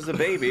 and kisses the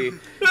baby. Go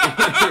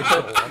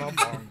on a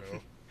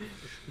bongo.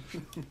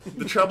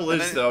 The trouble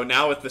is, though,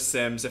 now with The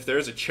Sims, if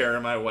there's a chair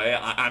in my way,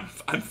 I'm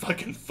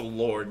fucking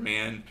floored,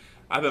 man.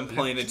 I've been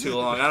playing it too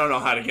long. I don't know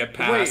how to get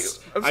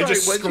past. Wait, I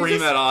just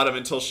scream at Autumn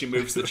until she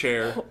moves the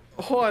chair.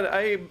 Hold on,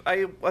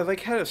 I like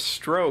had a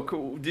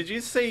stroke. Did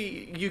you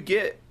say you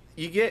get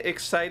you get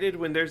excited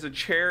when there's a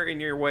chair in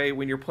your way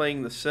when you're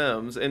playing The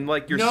Sims, and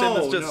like your No,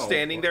 sim is just no.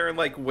 standing there and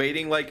like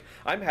waiting, like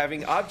I'm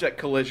having object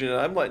collision and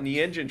I'm letting the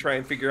engine try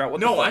and figure out what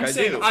the No, fuck I'm I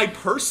saying do. I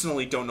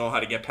personally don't know how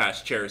to get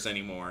past chairs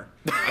anymore.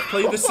 I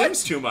play The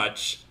Sims too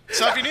much.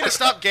 So if you need to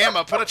stop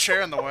Gamma, put a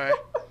chair in the way.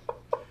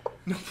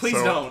 No, please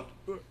So-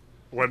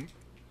 don't.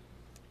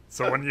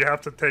 When you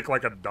have to take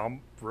like a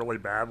dump really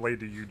badly,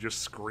 do you just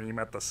scream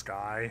at the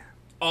sky?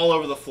 All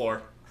over the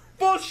floor.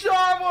 For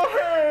shovel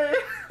her!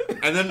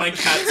 And then my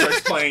cat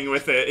starts playing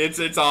with it.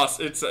 It's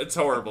awesome. It's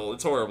horrible.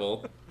 It's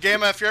horrible.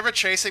 Gamma, if you're ever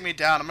chasing me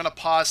down, I'm gonna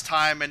pause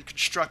time and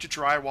construct a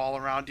drywall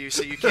around you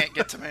so you can't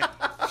get to me.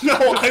 No,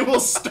 I will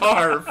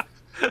starve.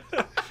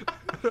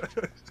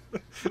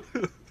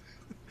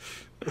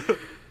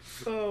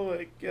 Oh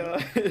my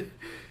god.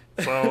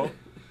 So,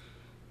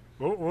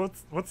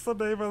 what's the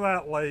name of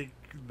that like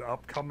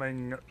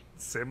upcoming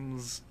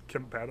Sims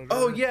competitor?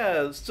 Oh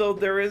yeah, so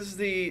there is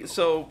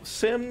so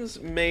Sims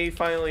may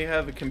finally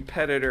have a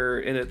competitor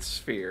in its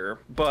sphere,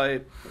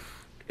 but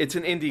it's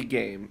an indie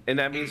game, and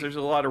that means there's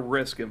a lot of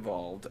risk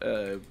involved.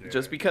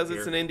 Just because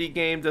it's an indie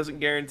game doesn't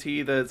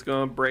guarantee that it's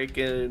going to break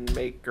and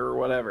make or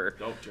whatever.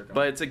 Nope, you're gone.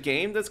 But it's a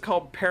game that's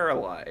called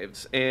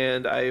Paralives,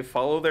 and I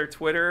follow their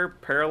Twitter.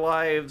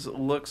 Paralives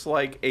looks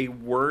like a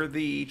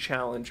worthy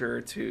challenger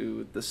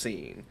to the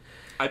scene.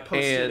 I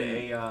posted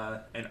And-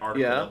 an article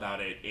Yeah. about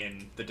it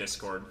in the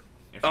Discord.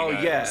 If you Oh,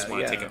 guys yeah,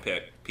 want to yeah. take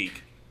a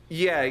peek.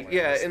 Yeah,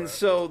 yeah, missed and that.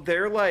 so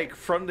they're like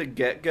from the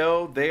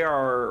get-go, they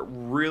are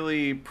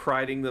really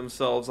priding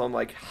themselves on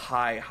like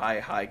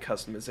high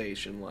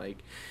customization. Like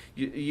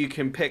you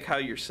can pick how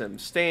your sim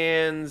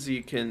stands,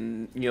 you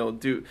can,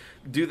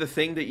 do the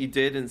thing that you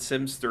did in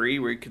Sims 3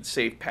 where you could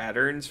save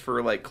patterns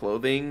for like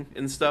clothing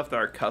and stuff that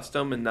are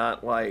custom and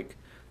not like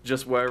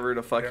just whatever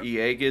the fuck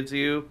Yeah. EA gives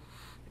you.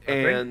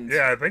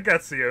 I think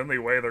that's the only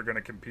way they're going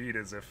to compete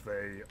is if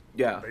they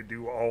Yeah.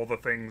 do all the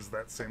things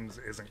that Sims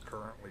isn't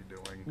currently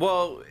doing.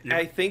 Well,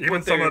 I think even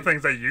what some they're- of the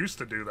things they used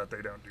to do that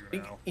they don't do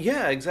now.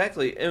 Yeah,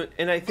 exactly.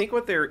 And I think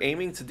what they're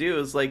aiming to do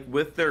is like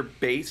with their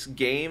base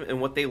game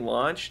and what they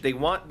launch, they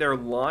want their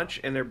launch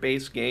and their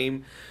base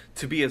game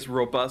to be as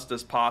robust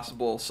as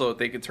possible so that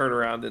they can turn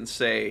around and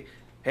say,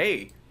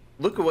 hey,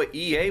 look at what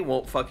EA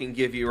won't fucking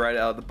give you right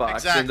out of the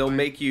box. And they'll Exactly.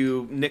 make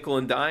you nickel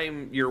and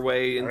dime your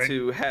way Right.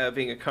 into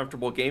having a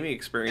comfortable gaming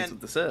experience And-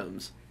 with The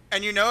Sims.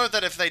 And you know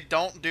that if they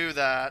don't do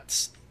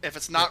that, if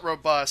it's not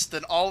robust,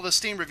 then all the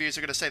Steam reviews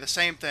are going to say the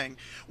same thing.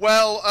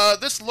 Well,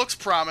 this looks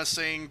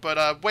promising,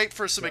 but wait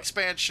for some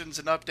expansions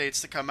and updates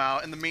to come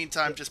out. In the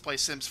meantime, just play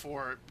Sims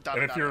 4.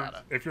 And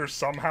if you're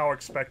somehow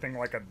expecting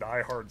like a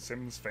diehard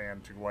Sims fan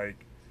to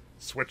like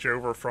switch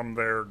over from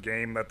their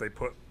game that they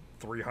put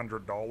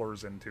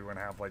 $300 into and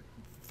have like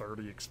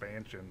 30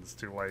 expansions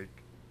to like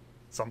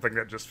something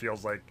that just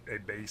feels like a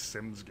base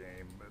Sims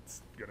game,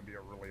 it's gonna be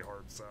a really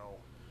hard sell.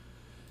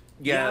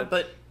 Yeah,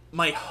 but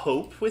my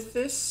hope with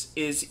this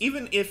is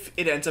even if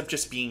it ends up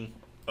just being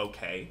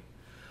okay,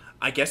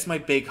 I guess my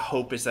big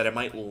hope is that it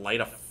might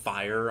light a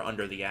fire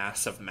under the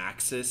ass of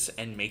Maxis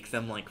and make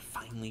them like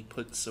finally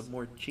put some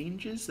more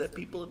changes that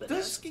people have been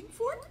asking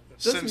for.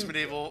 Sims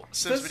Medieval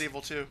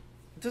 2.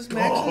 Does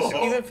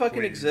Maxis even fucking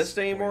Please, exist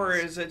anymore, or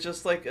please. is it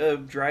just like a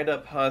dried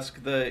up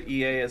husk the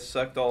EA has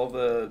sucked all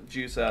the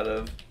juice out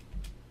of?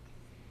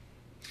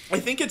 I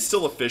think it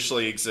still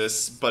officially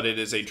exists, but it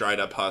is a dried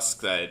up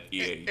husk that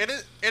EA.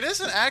 It is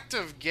an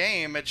active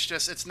game.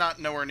 It's not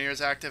nowhere near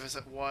as active as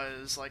it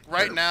was. Like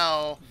right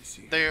now,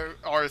 there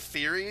are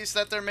theories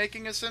that they're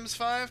making a Sims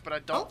 5, but I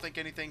don't think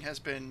anything has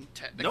been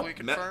technically No,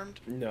 confirmed.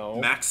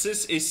 No.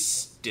 Maxis is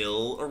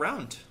still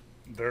around.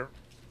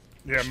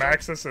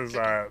 Maxis is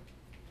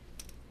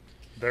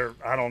there.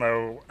 I don't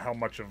know how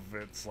much of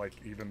it's like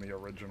even the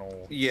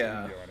original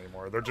Yeah. studio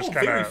anymore. They're just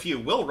Very kind of few.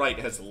 Will Wright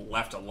has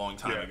left a long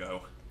time Yeah.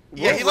 ago.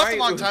 Yeah, he Will left a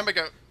long Wright- time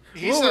ago.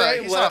 Will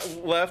Wright he's off.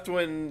 left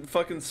when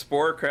fucking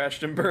Spore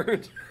crashed and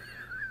burned.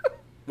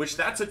 Which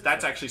that's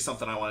actually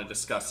something I want to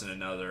discuss in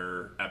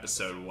another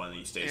episode one of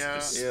these days. Yeah.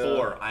 Because Yeah.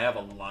 Spore, I have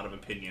a lot of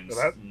opinions.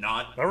 That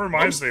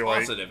reminds most me,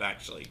 like- positive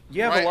actually.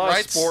 You have a Right- lot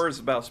Wright's- of spores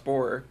about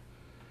Spore.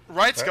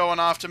 Wright's Right. going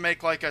off to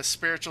make like a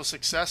spiritual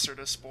successor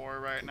to Spore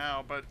right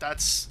now, but that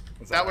is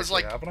was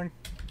actually like happening.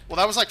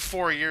 that was like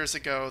 4 years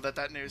ago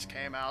that news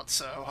came out.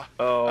 So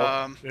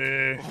Oh.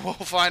 we'll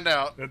find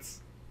out.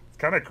 It's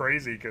kind of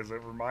crazy because it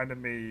reminded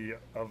me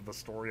of the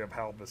story of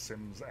how The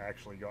Sims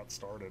actually got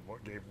started.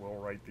 What gave Will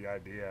Wright the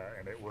idea,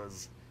 and it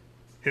was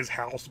his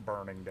house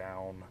burning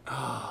down.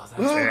 Oh,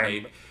 that's And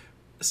right.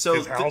 So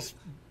his house,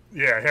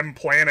 him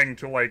planning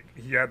to like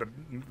he had to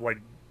like,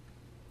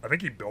 I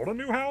think he built a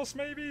new house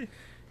maybe.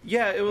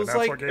 Yeah, it was that's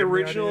what like gave him the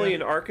originally idea?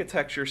 an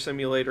architecture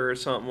simulator or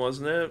something,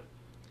 wasn't it?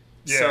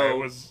 Yeah, So, it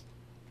was.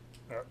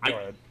 Go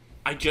ahead.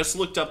 I just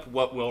looked up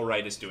what Will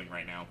Wright is doing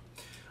right now.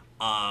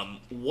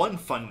 One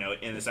fun note,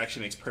 and this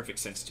actually makes perfect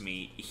sense to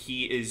me.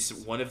 He is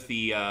one of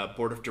the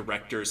board of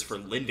directors for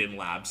Linden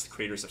Labs, the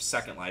creators of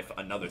Second Life.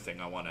 Another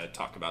thing I want to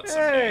talk about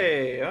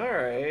someday. Hey,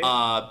 all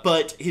right.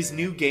 But his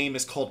new game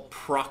is called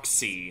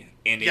Proxy,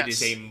 and it Yes.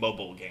 is a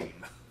mobile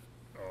game.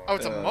 Oh,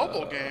 it's a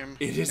mobile game.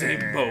 It is a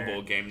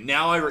mobile game.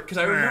 Now because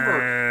I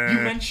remember you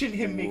mentioned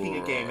him making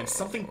a game, and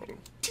something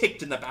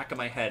ticked in the back of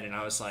my head, and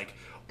I was like,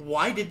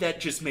 why did that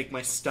just make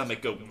my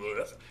stomach go?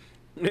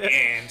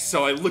 And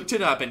so I looked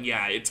it up, and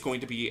yeah, it's going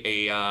to be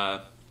it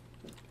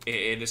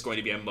is going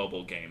to be a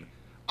mobile game.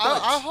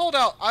 I'll hold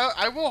out.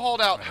 I will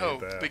hold out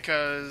hope that.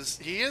 because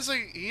he is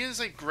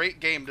a great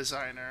game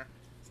designer.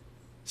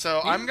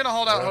 So I'm gonna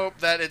hold out hope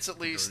that it's at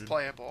least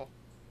playable.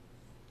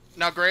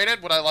 Now,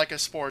 granted, would I like a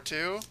Spore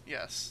 2?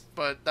 Yes,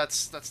 but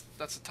that's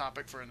a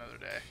topic for another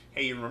day.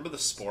 Hey, you remember the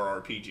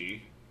Spore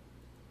RPG?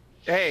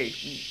 Hey,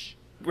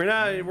 we're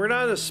not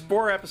in a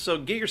Spore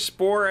episode. Get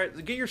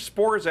your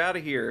spores out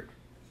of here.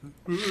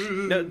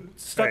 No,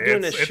 stop Hey,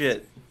 doing this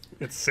shit.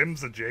 It's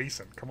Sims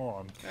adjacent. Come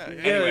on. Yeah,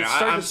 Anyway, it's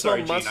starting I'm to smell sorry,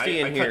 Gene. musty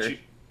in here.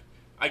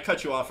 I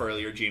cut you off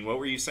earlier, Gene. What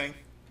were you saying?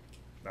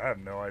 I have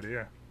no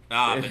idea.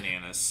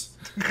 Bananas.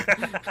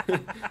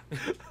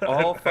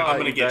 All five. I'm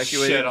gonna get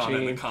evacuated shit on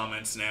in the Gene.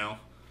 comments now.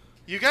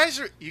 You guys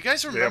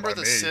remember by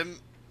the me.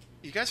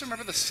 You guys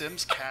remember the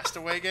Sims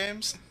Castaway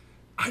games?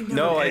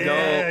 No, I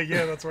don't.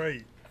 Yeah, that's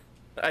right.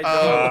 I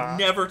don't.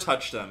 Never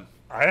touch them.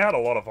 I had a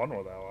lot of fun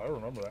with that. I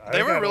remember that.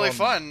 They were really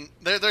fun.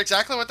 They're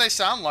exactly what they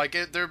sound like.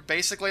 They're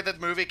basically the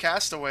movie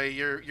Castaway.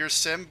 Your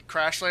sim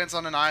crash lands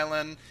on an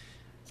island,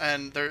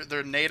 and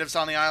they're natives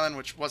on the island,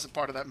 which wasn't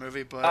part of that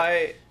movie. But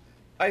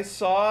I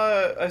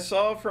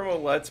saw from a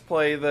Let's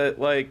Play that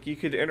like you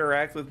could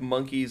interact with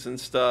monkeys and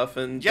stuff,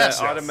 and Yes.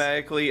 that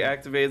automatically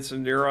activated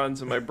some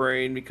neurons in my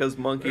brain because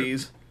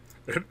monkeys.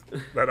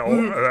 that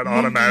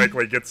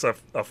automatically gets a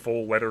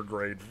full letter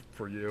grade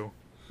for you.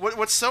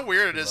 What's so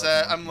weird is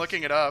that I'm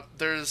looking it up.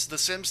 There's The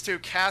Sims 2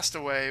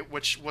 Castaway,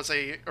 which was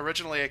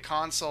originally a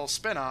console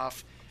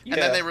spin-off, and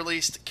then they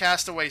released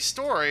Castaway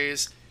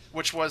Stories,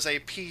 which was a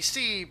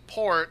PC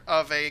port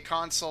of a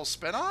console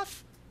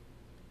spin-off.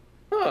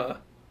 Huh.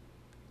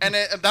 And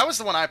that was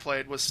the one I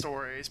played, was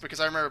Stories, because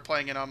I remember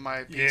playing it on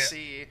my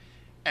PC,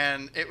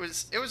 and it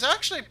was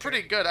actually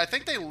pretty good. I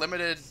think they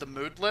limited the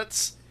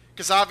moodlets,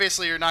 because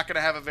obviously you're not going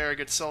to have a very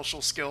good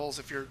social skills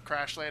if you're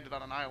crash landed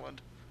on an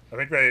island. I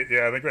think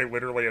they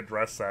literally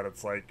address that.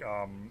 It's like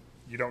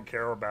you don't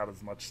care about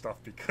as much stuff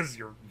because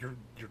you're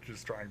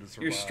just trying to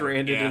survive. You're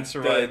stranded and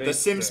surviving. The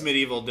Sims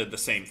Medieval did the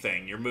same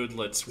thing. Your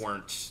moodlets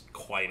weren't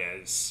quite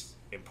as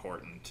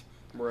important.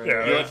 Right.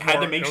 Yeah, You it was had to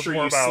more- make it was sure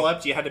more you about-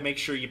 slept, you had to make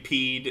sure you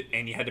peed,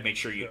 and you had to make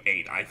sure you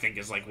ate, I think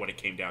is like what it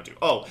came down to.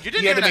 Oh, You you, didn't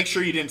had to even make have-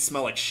 sure you didn't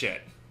smell like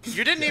shit.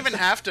 You didn't even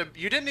have to.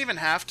 You didn't even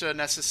have to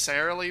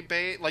necessarily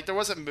bait. Like there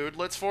wasn't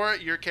moodlets for it.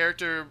 Your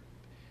character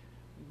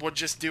would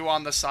just do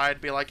on the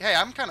side, be like, "Hey,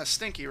 I'm kind of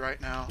stinky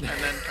right now," and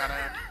then kind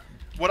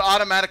of would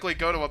automatically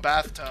go to a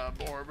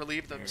bathtub or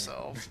relieve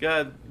themselves.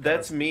 God,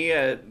 that's me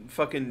at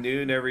fucking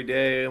noon every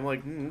day. I'm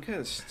like, I'm kind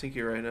of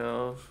stinky right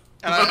now.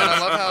 And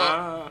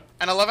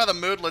I love how the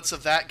moodlets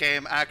of that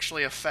game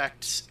actually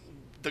affect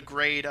the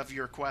grade of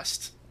your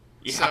quest.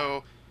 Yeah.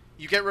 So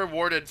you get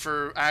rewarded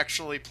for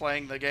actually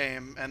playing the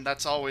game, and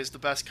that's always the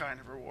best kind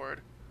of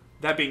reward.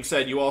 That being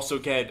said, you also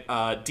get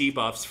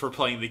debuffs for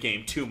playing the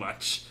game too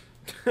much.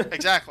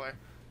 Exactly.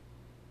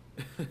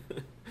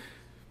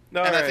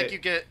 No, And I think you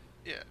get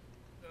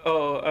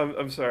Oh,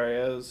 I'm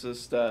sorry. I was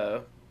just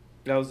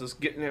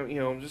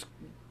getting, just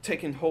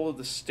taking hold of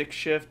the stick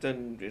shift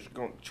and just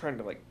trying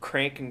to like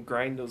crank and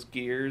grind those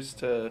gears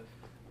to,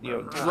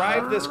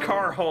 drive this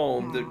car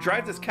home,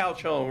 drive this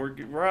couch home.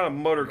 We're on a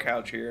motor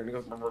couch here, and it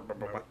goes.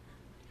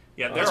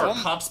 Yeah, there are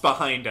cops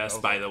behind us,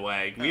 by the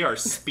way. We are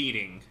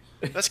speeding.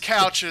 This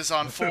couch is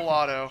on full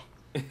auto.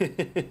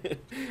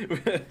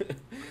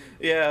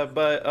 Yeah,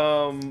 but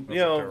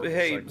terrible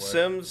hey, segue.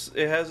 Sims,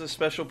 it has a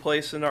special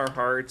place in our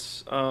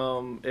hearts.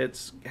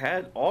 It's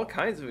had all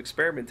kinds of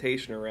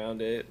experimentation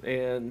around it,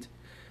 and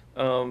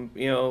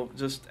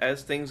just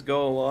as things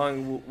go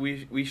along,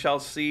 we shall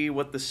see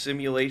what the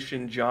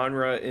simulation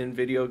genre in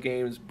video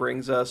games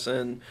brings us,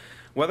 and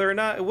whether or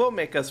not it will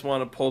make us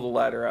want to pull the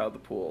ladder out of the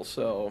pool.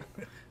 So,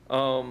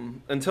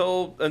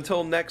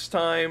 until next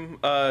time,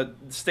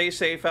 stay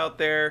safe out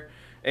there.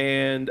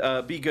 And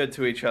be good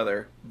to each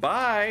other.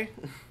 Bye.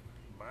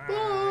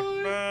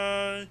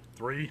 Bye.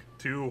 3,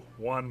 2,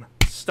 1.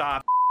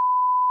 Stop.